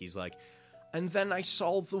fucking dick. He's like, and then I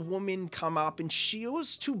saw the woman come up, and she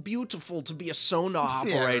was too beautiful to be a sonar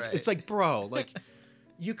operator. Yeah, right. It's like, bro, like,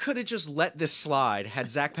 you could have just let this slide,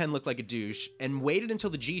 had Zach Penn look like a douche, and waited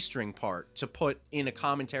until the G-string part to put in a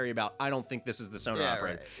commentary about, I don't think this is the sonar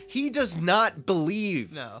operator. Right. He does not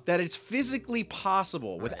believe No. that it's physically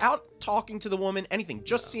possible without talking to the woman, anything,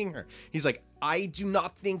 just seeing her. He's like, I do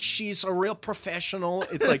not think she's a real professional.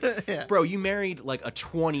 It's like, bro, you married like a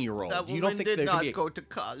 20-year-old. That You woman don't think did there could not be go to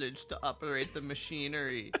college to operate the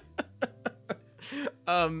machinery.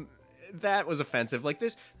 that was offensive. Like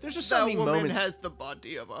there's just so That many woman moments. has the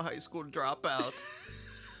body of a high school dropout.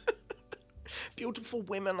 Beautiful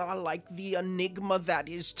women are like the enigma that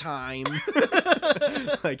is time.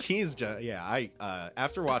 Like he's just I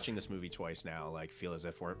after watching this movie twice now, like feel as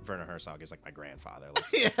if Werner Herzog is like my grandfather,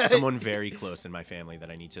 like someone very close in my family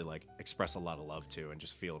that I need to like express a lot of love to and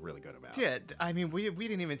just feel really good about. Yeah, I mean, we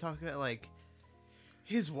didn't even talk about like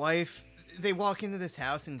his wife. They walk into this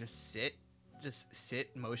house and just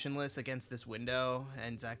sit motionless against this window,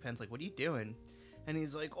 and Zach Penn's like, "What are you doing?" And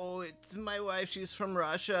he's like, "Oh, it's my wife. She's from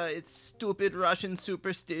Russia. It's stupid Russian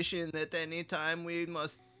superstition that any time we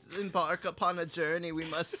must embark upon a journey, we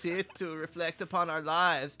must sit to reflect upon our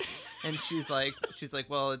lives." And she's like,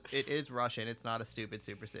 "Well, it is Russian. It's not a stupid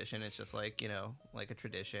superstition. It's just like, like a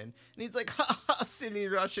tradition." And he's like, "Ha ha, silly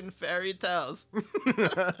Russian fairy tales."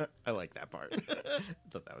 I like that part. I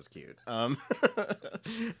thought that was cute.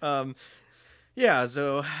 Yeah,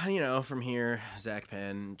 so, from here, Zach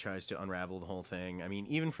Penn tries to unravel the whole thing. I mean,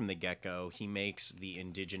 even from the get-go, he makes the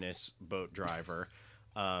indigenous boat driver,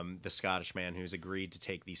 the Scottish man who's agreed to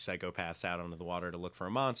take these psychopaths out onto the water to look for a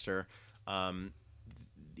monster,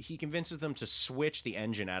 he convinces them to switch the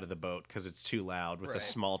engine out of the boat because it's too loud with a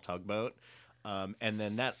small tugboat. And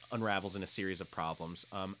then that unravels in a series of problems.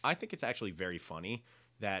 I think it's actually very funny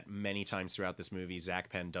that many times throughout this movie, Zach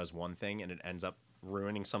Penn does one thing and it ends up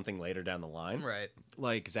ruining something later down the line. Right.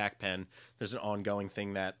 Like Zach Penn, there's an ongoing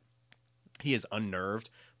thing that he is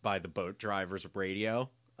unnerved by the boat driver's radio,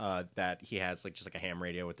 that he has like just like a ham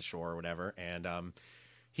radio at the shore or whatever. And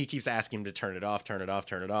he keeps asking him to turn it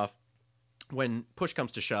off. When push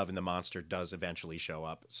comes to shove and the monster does eventually show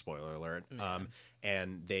up, spoiler alert,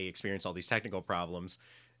 and they experience all these technical problems,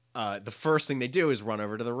 the first thing they do is run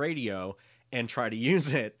over to the radio and try to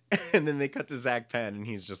use it. And then they cut to Zach Penn and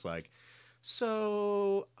he's just like,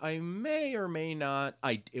 so I may or may not,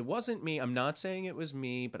 it wasn't me. I'm not saying it was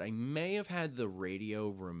me, but I may have had the radio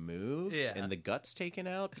removed and the guts taken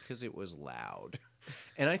out because it was loud.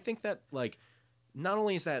 And I think that, like, not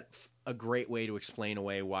only is that a great way to explain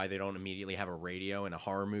away why they don't immediately have a radio in a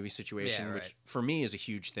horror movie situation, which for me is a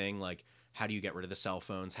huge thing. Like, how do you get rid of the cell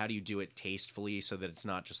phones? How do you do it tastefully so that it's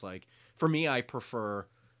not just like, for me, I prefer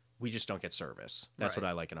we just don't get service. That's Right. what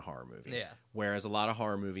I like in a horror movie. Yeah. Whereas a lot of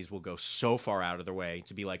horror movies will go so far out of their way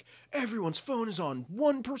to be like, everyone's phone is on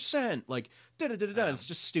 1%. Like, da-da-da-da-da. It's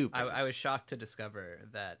just stupid. I was shocked to discover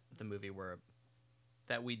that the movie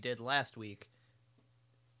that we did last week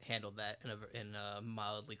handled that in a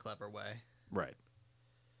mildly clever way. Right.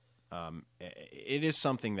 It is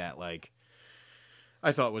something that, like,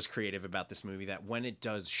 I thought was creative about this movie, that when it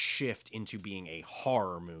does shift into being a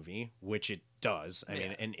horror movie, which it does, I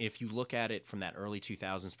mean, and if you look at it from that early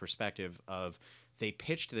 2000s perspective of, they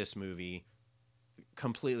pitched this movie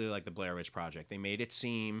completely like the Blair Witch Project. They made it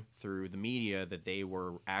seem through the media that they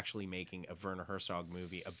were actually making a Werner Herzog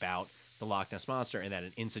movie about the Loch Ness Monster, and that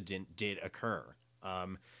an incident did occur.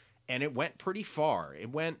 And it went pretty far. It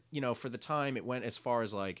went, for the time, it went as far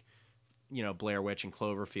as, like, Blair Witch and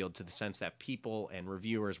Cloverfield, to the sense that people and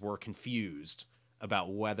reviewers were confused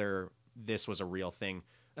about whether this was a real thing,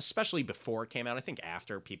 especially before it came out. I think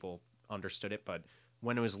after people understood it, but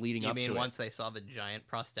when it was leading up to it. You mean once they saw the giant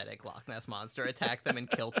prosthetic Loch Ness Monster attack them and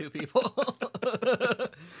kill 2 people?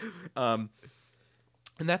 And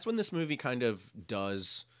that's when this movie kind of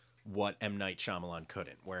does what M. Night Shyamalan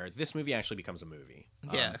couldn't, where this movie actually becomes a movie.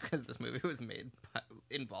 Yeah, because this movie was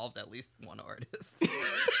involved at least one artist.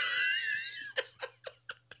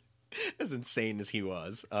 As insane as he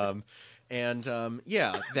was.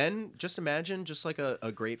 Then just imagine just like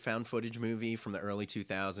a great found footage movie from the early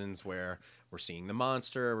 2000s where we're seeing the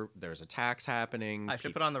monster, there's attacks happening. I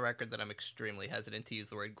should put on the record that I'm extremely hesitant to use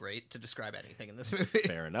the word great to describe anything in this movie.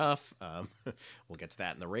 Fair enough. We'll get to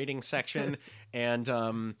that in the rating section. And,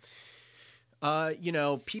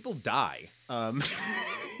 people die.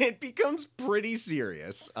 It becomes pretty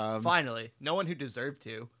serious. Finally, no one who deserved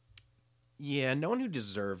to. Yeah, no one who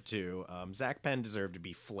deserved to. Zach Penn deserved to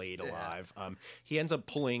be flayed alive. He ends up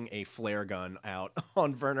pulling a flare gun out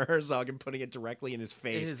on Werner Herzog and putting it directly in his It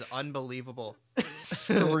face, is unbelievable.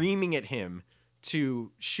 screaming at him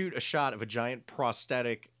to shoot a shot of a giant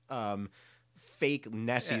prosthetic fake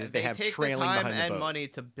Nessie that they have take trailing the time behind the and boat. money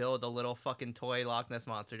to build a little fucking toy Loch Ness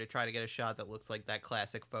Monster to try to get a shot that looks like that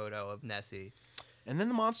classic photo of Nessie. And then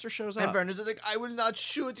the monster shows And up. Werner's like, I will not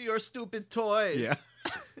shoot your stupid toys. Yeah.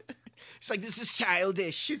 It's like, this is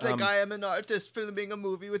childish. She's like, I am an artist filming a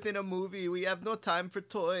movie within a movie. We have no time for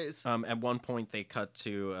toys. At one point, they cut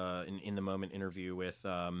to an in-the-moment interview with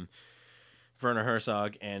Werner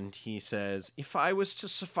Herzog, and he says, "If I was to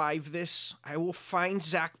survive this, I will find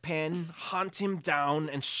Zach Penn, hunt him down,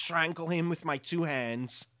 and strangle him with my 2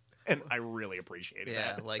 hands." And I really appreciated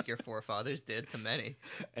Yeah, that. like your forefathers did to many.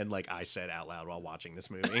 And like I said out loud while watching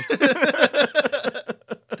this movie.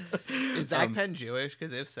 Is Zach Penn Jewish?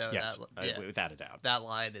 Because if so, Yes, that, without a doubt. that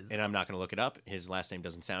line is... And I'm not going to look it up. His last name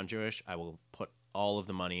doesn't sound Jewish. I will put all of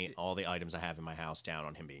the money, all the items I have in my house down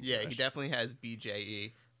on him being Yeah, Jewish. he definitely has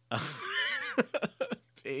BJE.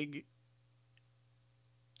 Big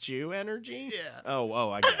Jew energy? Yeah.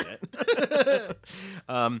 Oh, I get it.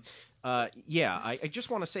 I just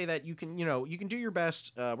want to say that you can do your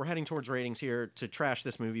best. We're heading towards ratings here to trash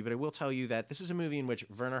this movie, but I will tell you that this is a movie in which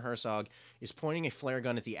Werner Herzog is pointing a flare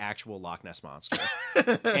gun at the actual Loch Ness Monster.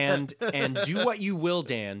 and do what you will,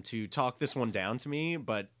 Dan, to talk this one down to me,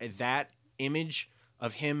 but that image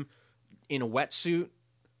of him in a wetsuit,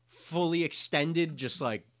 fully extended, just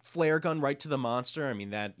like flare gun right to the monster. I mean,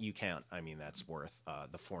 that you can't. I mean, that's worth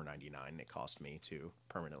the $4.99 it cost me to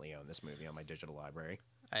permanently own this movie on my digital library.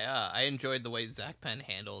 I enjoyed the way Zach Penn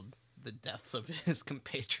handled the deaths of his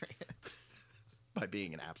compatriots. By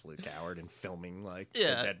being an absolute coward and filming like the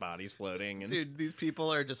Yeah. dead bodies floating. And Dude, these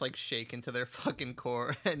people are just like shaken to their fucking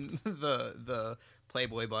core, and the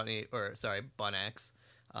Playboy bunny, or sorry, Bun X,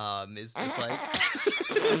 is just like it's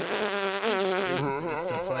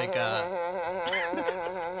just like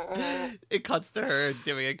it cuts to her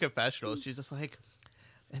doing a confessional. She's just like,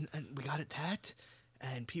 and we got attacked,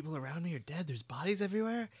 and people around me are dead. There's bodies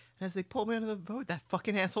everywhere, and as they pull me onto the boat, that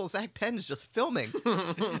fucking asshole Zach Penn is just filming.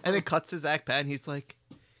 And it cuts to Zach Penn. He's like,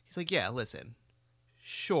 yeah, listen,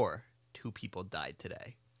 sure, 2 people died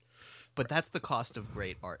today, but that's the cost of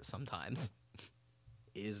great art sometimes.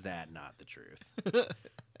 is that not the truth? I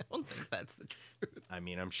don't think that's the truth. I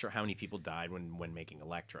mean, I'm sure how many people died when making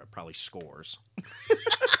Elektra? Probably scores.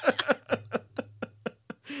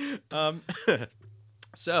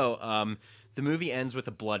 So, the movie ends with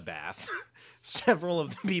a bloodbath. Several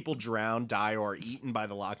of the people drown, die, or are eaten by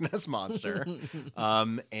the Loch Ness Monster.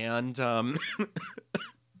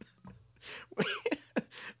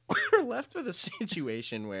 We're left with a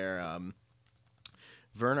situation where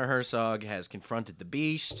Werner Herzog has confronted the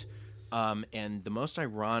beast, and the most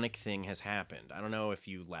ironic thing has happened. I don't know if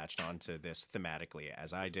you latched onto this thematically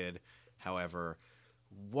as I did. However,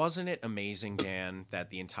 wasn't it amazing, Dan, that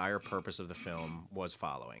the entire purpose of the film was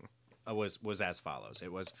as follows.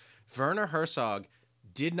 It was Werner Herzog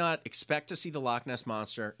did not expect to see the Loch Ness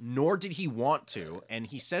Monster, nor did he want to. And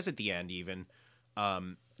he says at the end even,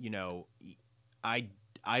 you know, I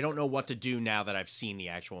don't know what to do now that I've seen the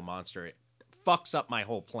actual monster. It fucks up my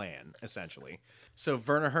whole plan, essentially. So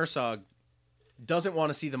Werner Herzog doesn't want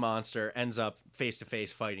to see the monster, ends up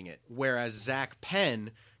face-to-face fighting it. Whereas Zach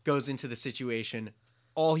Penn goes into the situation,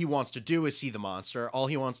 all he wants to do is see the monster. All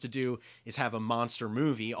he wants to do is have a monster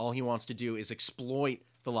movie. All he wants to do is exploit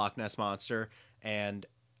the Loch Ness Monster, and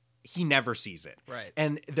he never sees it. Right.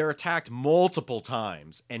 And they're attacked multiple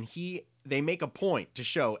times, and they make a point to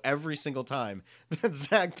show every single time that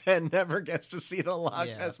Zach Penn never gets to see the Loch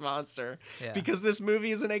Ness Monster because this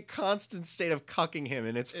movie is in a constant state of cucking him,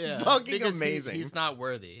 and it's fucking because amazing. He's not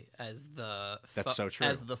worthy as the That's so true.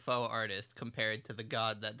 as the faux artist compared to the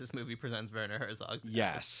god that this movie presents Werner Herzog.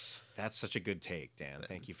 Yes, that's such a good take, Dan.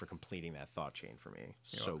 Thank you for completing that thought chain for me.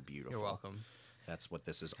 So beautiful. You're welcome. That's what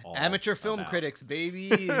this is all Amateur film about. critics,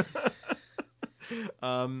 baby.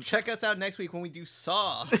 Check us out next week when we do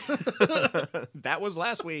Saw. That was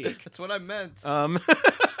last week. That's what I meant.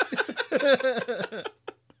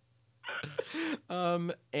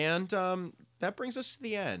 That brings us to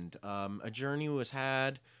the end. A journey was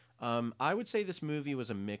had. I would say this movie was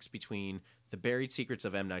a mix between The Buried Secrets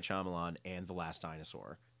of M. Night Shyamalan and The Last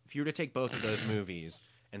Dinosaur. If you were to take both of those movies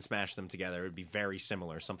and smash them together, it would be very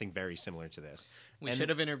similar, something very similar to this. We should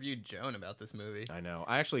have interviewed Joan about this movie. I know.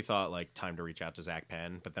 I actually thought, like, time to reach out to Zach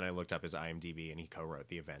Penn, but then I looked up his IMDb, and he co-wrote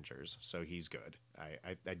The Avengers, so he's good.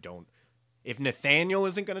 I don't... If Nathaniel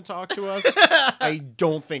isn't going to talk to us, I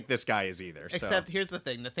don't think this guy is either. Except, here's the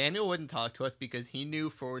thing. Nathaniel wouldn't talk to us because he knew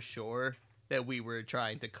for sure that we were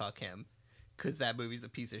trying to cuck him, because that movie's a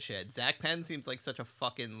piece of shit. Zach Penn seems like such a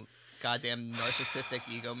fucking goddamn narcissistic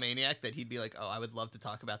egomaniac that he'd be like, oh, I would love to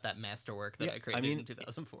talk about that masterwork that I created in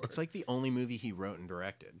 2004. It's like the only movie he wrote and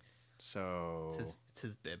directed. So... It's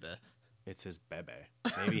his bebe. It's his bebe.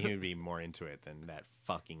 Maybe he would be more into it than that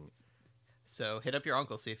fucking... So hit up your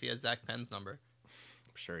uncle, see if he has Zach Penn's number.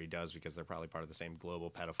 I'm sure he does, because they're probably part of the same global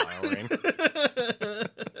pedophile ring.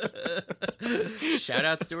 Shout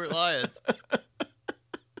out Stuart Lyons.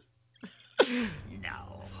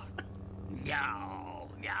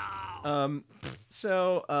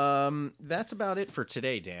 So that's about it for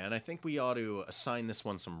today, Dan. I think we ought to assign this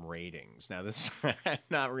one some ratings. Now, I'm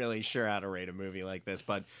not really sure how to rate a movie like this,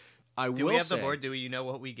 but I will say... Do we have the board? Do you know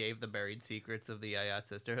what we gave The Buried Secrets of the Yaya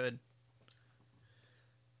Sisterhood?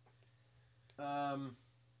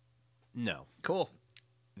 No. Cool.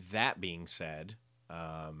 That being said,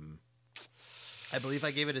 I believe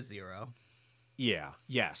I gave it a 0. Yeah.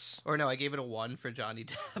 Yes. Or no, I gave it a 1 for Johnny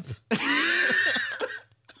Depp.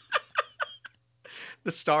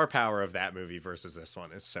 The star power of that movie versus this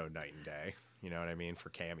one is so night and day. You know what I mean? For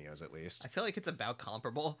cameos, at least. I feel like it's about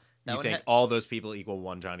comparable. You think all those people equal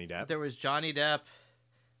one Johnny Depp? There was Johnny Depp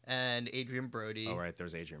and Adrian Brody. Oh, right.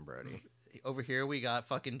 There's Adrian Brody. Over here, we got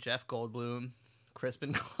fucking Jeff Goldblum,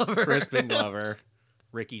 Crispin Glover. Crispin Glover.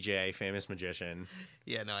 Ricky Jay, famous magician.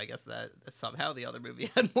 Yeah, no, I guess that somehow the other movie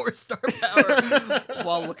had more star power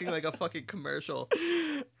while looking like a fucking commercial.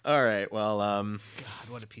 All right, well, God,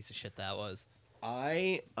 what a piece of shit that was.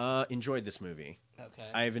 I enjoyed this movie. Okay.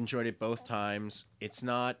 I've enjoyed it both times. It's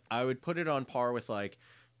not, I would put it on par with, like,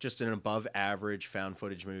 just an above average found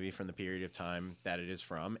footage movie from the period of time that it is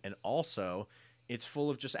from. And also, it's full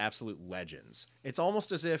of just absolute legends. It's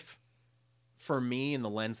almost as if, for me, in the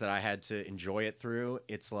lens that I had to enjoy it through,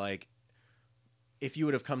 it's like, if you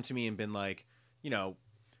would have come to me and been like, you know,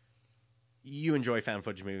 you enjoy found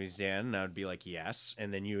footage movies, Dan? And I would be like, yes.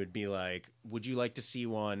 And then you would be like, would you like to see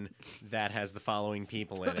one that has the following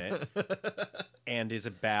people in it and is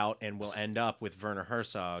about and will end up with Werner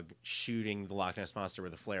Herzog shooting the Loch Ness Monster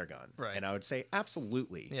with a flare gun? Right. And I would say,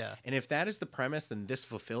 absolutely. Yeah. And if that is the premise, then this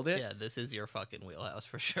fulfilled it. Yeah, this is your fucking wheelhouse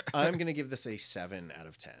for sure. I'm going to give this a 7 out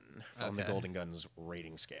of 10 on the Okay. Golden Guns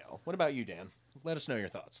rating scale. What about you, Dan? Let us know your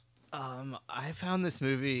thoughts. I found this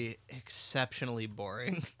movie exceptionally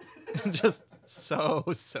boring. Just so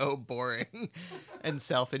boring and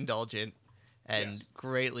self-indulgent and Yes.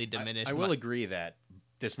 greatly diminished. I will agree that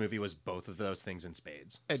this movie was both of those things in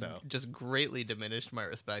spades. And So just greatly diminished my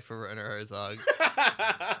respect for Werner Herzog.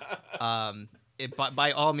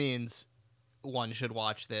 By all means, one should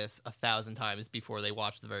watch this 1,000 times before they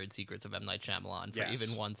watch The Buried Secrets of M. Night Shyamalan for Yes.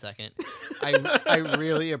 even 1 second. I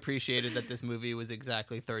really appreciated that this movie was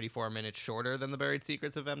exactly 34 minutes shorter than The Buried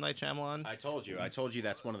Secrets of M. Night Shyamalan, I told you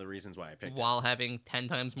that's one of the reasons why I picked it. while having 10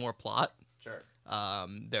 times more plot. Sure.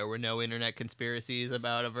 There were no internet conspiracies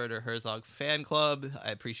about a Werner Herzog fan club.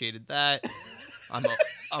 I appreciated that. I'm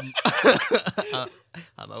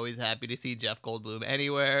always happy to see Jeff Goldblum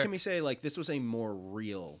anywhere. Can we say, like, this was a more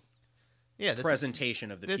real Yeah, this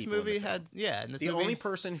presentation of the this people movie in the film. had and this The movie, only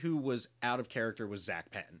person who was out of character was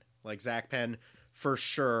Zach Penn. Like, Zach Penn, for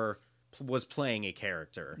sure, was playing a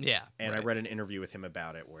character. Yeah, And right. I read an interview with him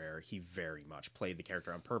about it where he very much played the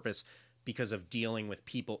character on purpose because of dealing with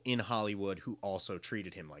people in Hollywood who also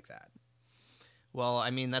treated him like that. Well, I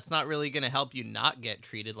mean, that's not really going to help you not get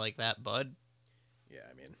treated like that, bud. Yeah,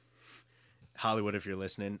 I mean, Hollywood, if you're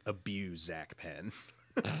listening, abuse Zach Penn.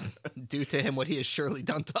 Do to him what he has surely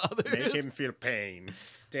done to others. Make him feel pain.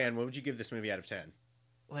 Dan, what would you give this movie out of 10?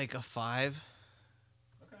 Like a 5.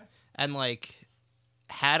 Okay. And like,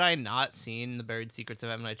 had I not seen The Buried Secrets of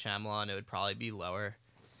M. Night Shyamalan, it would probably be lower.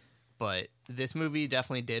 But this movie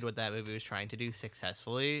definitely did what that movie was trying to do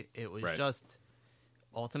successfully. It was just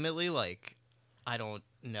ultimately like, I don't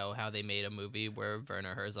know how they made a movie where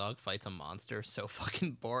Werner Herzog fights a monster so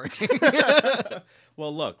fucking boring.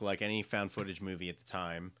 Well, look, like any found footage movie at the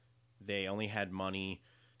time, they only had money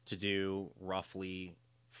to do roughly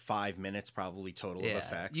 5 minutes probably total of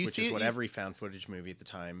effects, which is what every found footage movie at the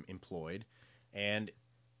time employed. And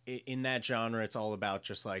in that genre, it's all about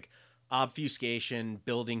just like obfuscation,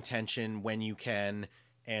 building tension when you can,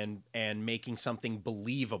 and making something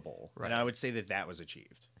believable. Right. And I would say that was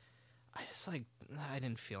achieved. I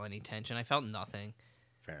didn't feel any tension. I felt nothing.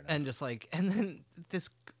 Fair enough. And then this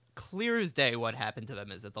clear as day, what happened to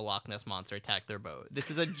them is that the Loch Ness monster attacked their boat.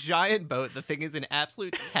 This is a giant boat. The thing is in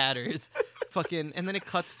absolute tatters. And then it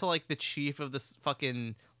cuts to like the chief of this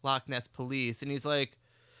fucking Loch Ness police, and he's like,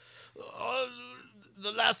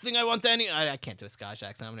 the last thing I want I can't do a Scottish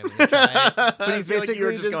accent. I'm not even gonna try it. But he's basically you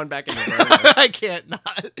were just going back into I can't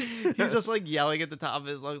not. He's just like yelling at the top of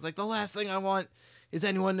his lungs, like, the last thing I want is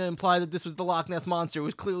anyone to imply that this was the Loch Ness monster. It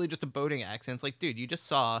was clearly just a boating accident. It's like, dude, you just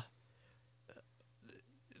saw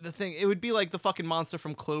the thing. It would be like the fucking monster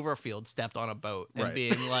from Cloverfield stepped on a boat and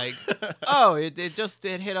being like, oh, it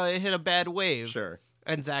hit a bad wave. Sure.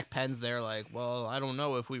 And Zach Penn's there like, well, I don't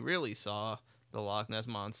know if we really saw the Loch Ness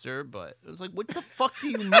monster, but it was like, what the fuck do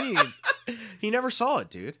you mean? He never saw it,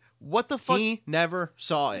 dude. What the fuck? He never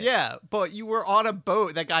saw it. Yeah, but you were on a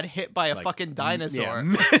boat that got hit by a fucking dinosaur.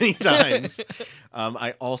 Yeah, many times.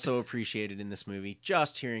 I also appreciated in this movie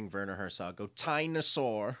just hearing Werner Herzog go,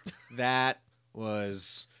 dinosaur. That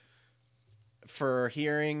was, for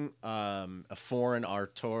hearing a foreign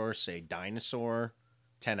auteur say dinosaur,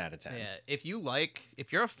 10 out of 10. Yeah, if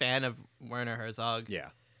you're a fan of Werner Herzog,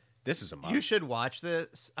 Yeah. This is a must. you should watch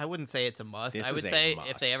this. I wouldn't say it's a must. This I would is a say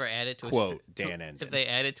must. if they ever add it to Quote, Dan Endon. if they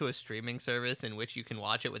add it to a streaming service in which you can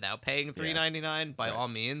watch it without paying $3.99, by all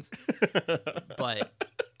means. But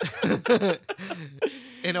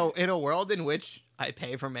in a world in which I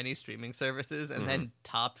pay for many streaming services and then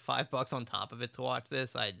topped $5 on top of it to watch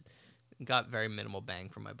this, I got very minimal bang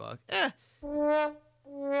for my buck.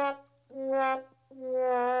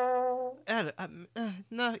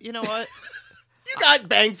 No, you know what? You got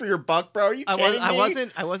bang for your buck, bro. Are you kidding me? I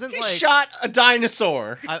wasn't He like shot a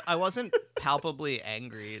dinosaur. I wasn't palpably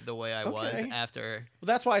angry the way I was Okay. after. Well,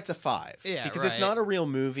 that's why it's a 5. Yeah, because it's right. not a real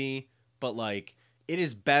movie, but like it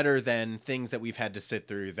is better than things that we've had to sit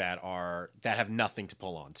through that have nothing to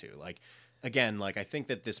pull on to. Like, again, like I think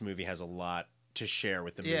that this movie has a lot to share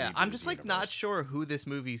with the movie. Yeah, I'm Blues just like not universe. sure who this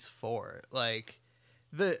movie's for. Like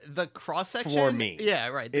the cross section For me. Yeah,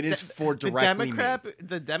 right. It is for directly me.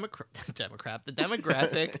 the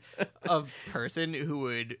demographic of person who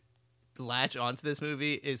would latch onto this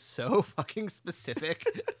movie is so fucking specific.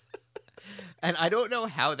 And I don't know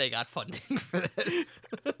how they got funding for this.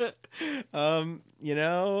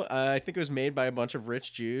 I think it was made by a bunch of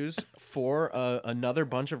rich Jews for another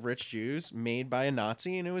bunch of rich Jews made by a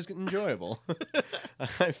Nazi, and it was enjoyable.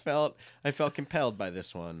 I felt compelled by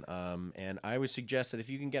this one, and I would suggest that if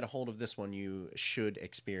you can get a hold of this one, you should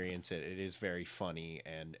experience it. It is very funny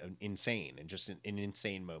and insane, and just an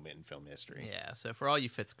insane moment in film history. Yeah, so for all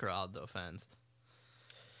you Fitzcarraldo fans,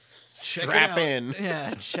 Strap in.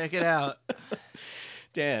 Yeah, check it out.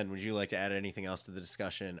 Dan, would you like to add anything else to the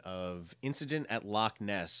discussion of Incident at Loch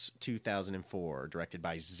Ness 2004, directed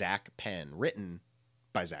by Zach Penn, written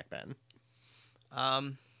by Zach Penn?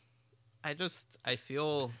 I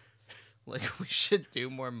feel like we should do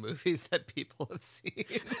more movies that people have seen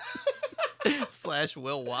 /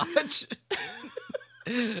 will watch.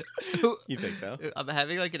 You think so? I'm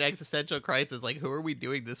having like an existential crisis. Like, who are we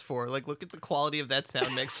doing this for? Like, look at the quality of that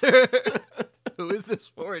sound mixer. Who is this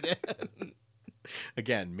for, Dan?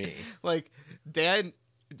 Again, me. Like, Dan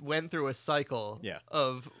went through a cycle Yeah.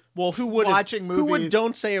 of Well, who would watching Who would movies.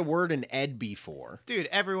 Don't Say a Word in Ed before? Dude,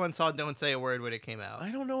 everyone saw Don't Say a Word when it came out.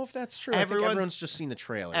 I don't know if that's true. I think everyone's just seen the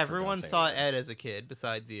trailer. Everyone for Don't Say a saw Word. Ed as a kid,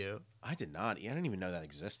 besides you. I did not. I didn't even know that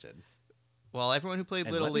existed. Well, everyone who played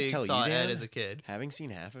And Little let me League tell you, saw Dan, Ed as a kid. Having seen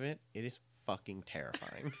half of it, it is fucking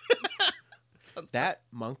terrifying. Sounds That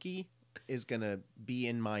monkey is gonna be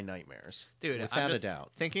in my nightmares, Dude, without a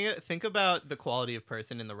doubt. Think about the quality of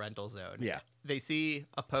person in the rental zone. Yeah. They see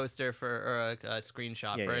a poster or a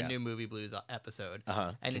screenshot Yeah, for yeah. a new Movie Blues episode.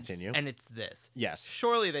 And continue. It's this. Yes.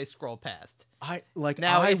 Surely they scroll past. I would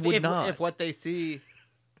not. If what they see.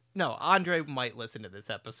 No, Andre might listen to this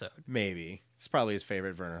episode. Maybe it's probably his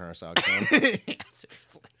favorite Werner Herzog film. Yeah,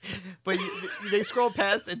 seriously. But they scroll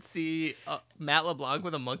past and see Matt LeBlanc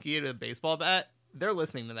with a monkey and a baseball bat. They're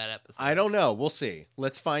listening to that episode. I don't know. We'll see.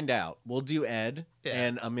 Let's find out. We'll do Ed, Yeah.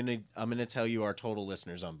 and I'm gonna tell you our total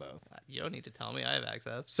listeners on both. You don't need to tell me. I have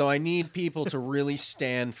access. So I need people to really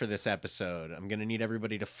stand for this episode. I'm gonna need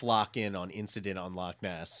everybody to flock in on Incident on Loch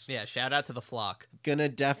Ness. Yeah, shout out to the flock. Gonna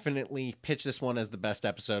definitely pitch this one as the best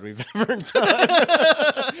episode we've ever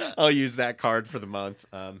done. I'll use that card for the month.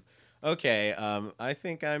 Okay. I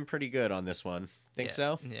think I'm pretty good on this one. Think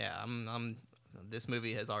so? Yeah, I'm. This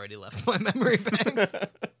movie has already left my memory banks.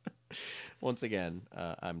 Once again,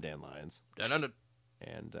 I'm Dan Lyons. Dun-dun-dun.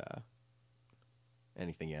 And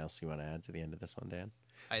anything else you want to add to the end of this one, Dan?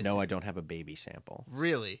 I No, see. I don't have a baby sample.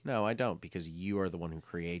 Really? No, I don't, because you are the one who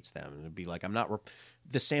creates them. It'd be like,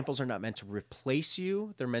 the samples are not meant to replace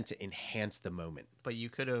you. They're meant to enhance the moment. But you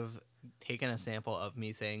could have taken a sample of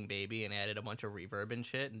me saying baby and added a bunch of reverb and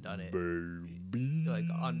shit and done it. Baby. Like,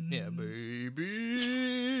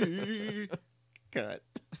 baby. Cut.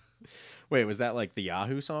 Wait, was that like the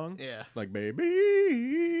Yahoo song? Yeah. Like,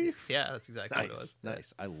 baby. Yeah, that's exactly what it Nice. was.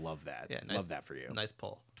 Nice. I love that. Yeah, nice, Love that for you. Nice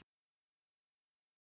pull.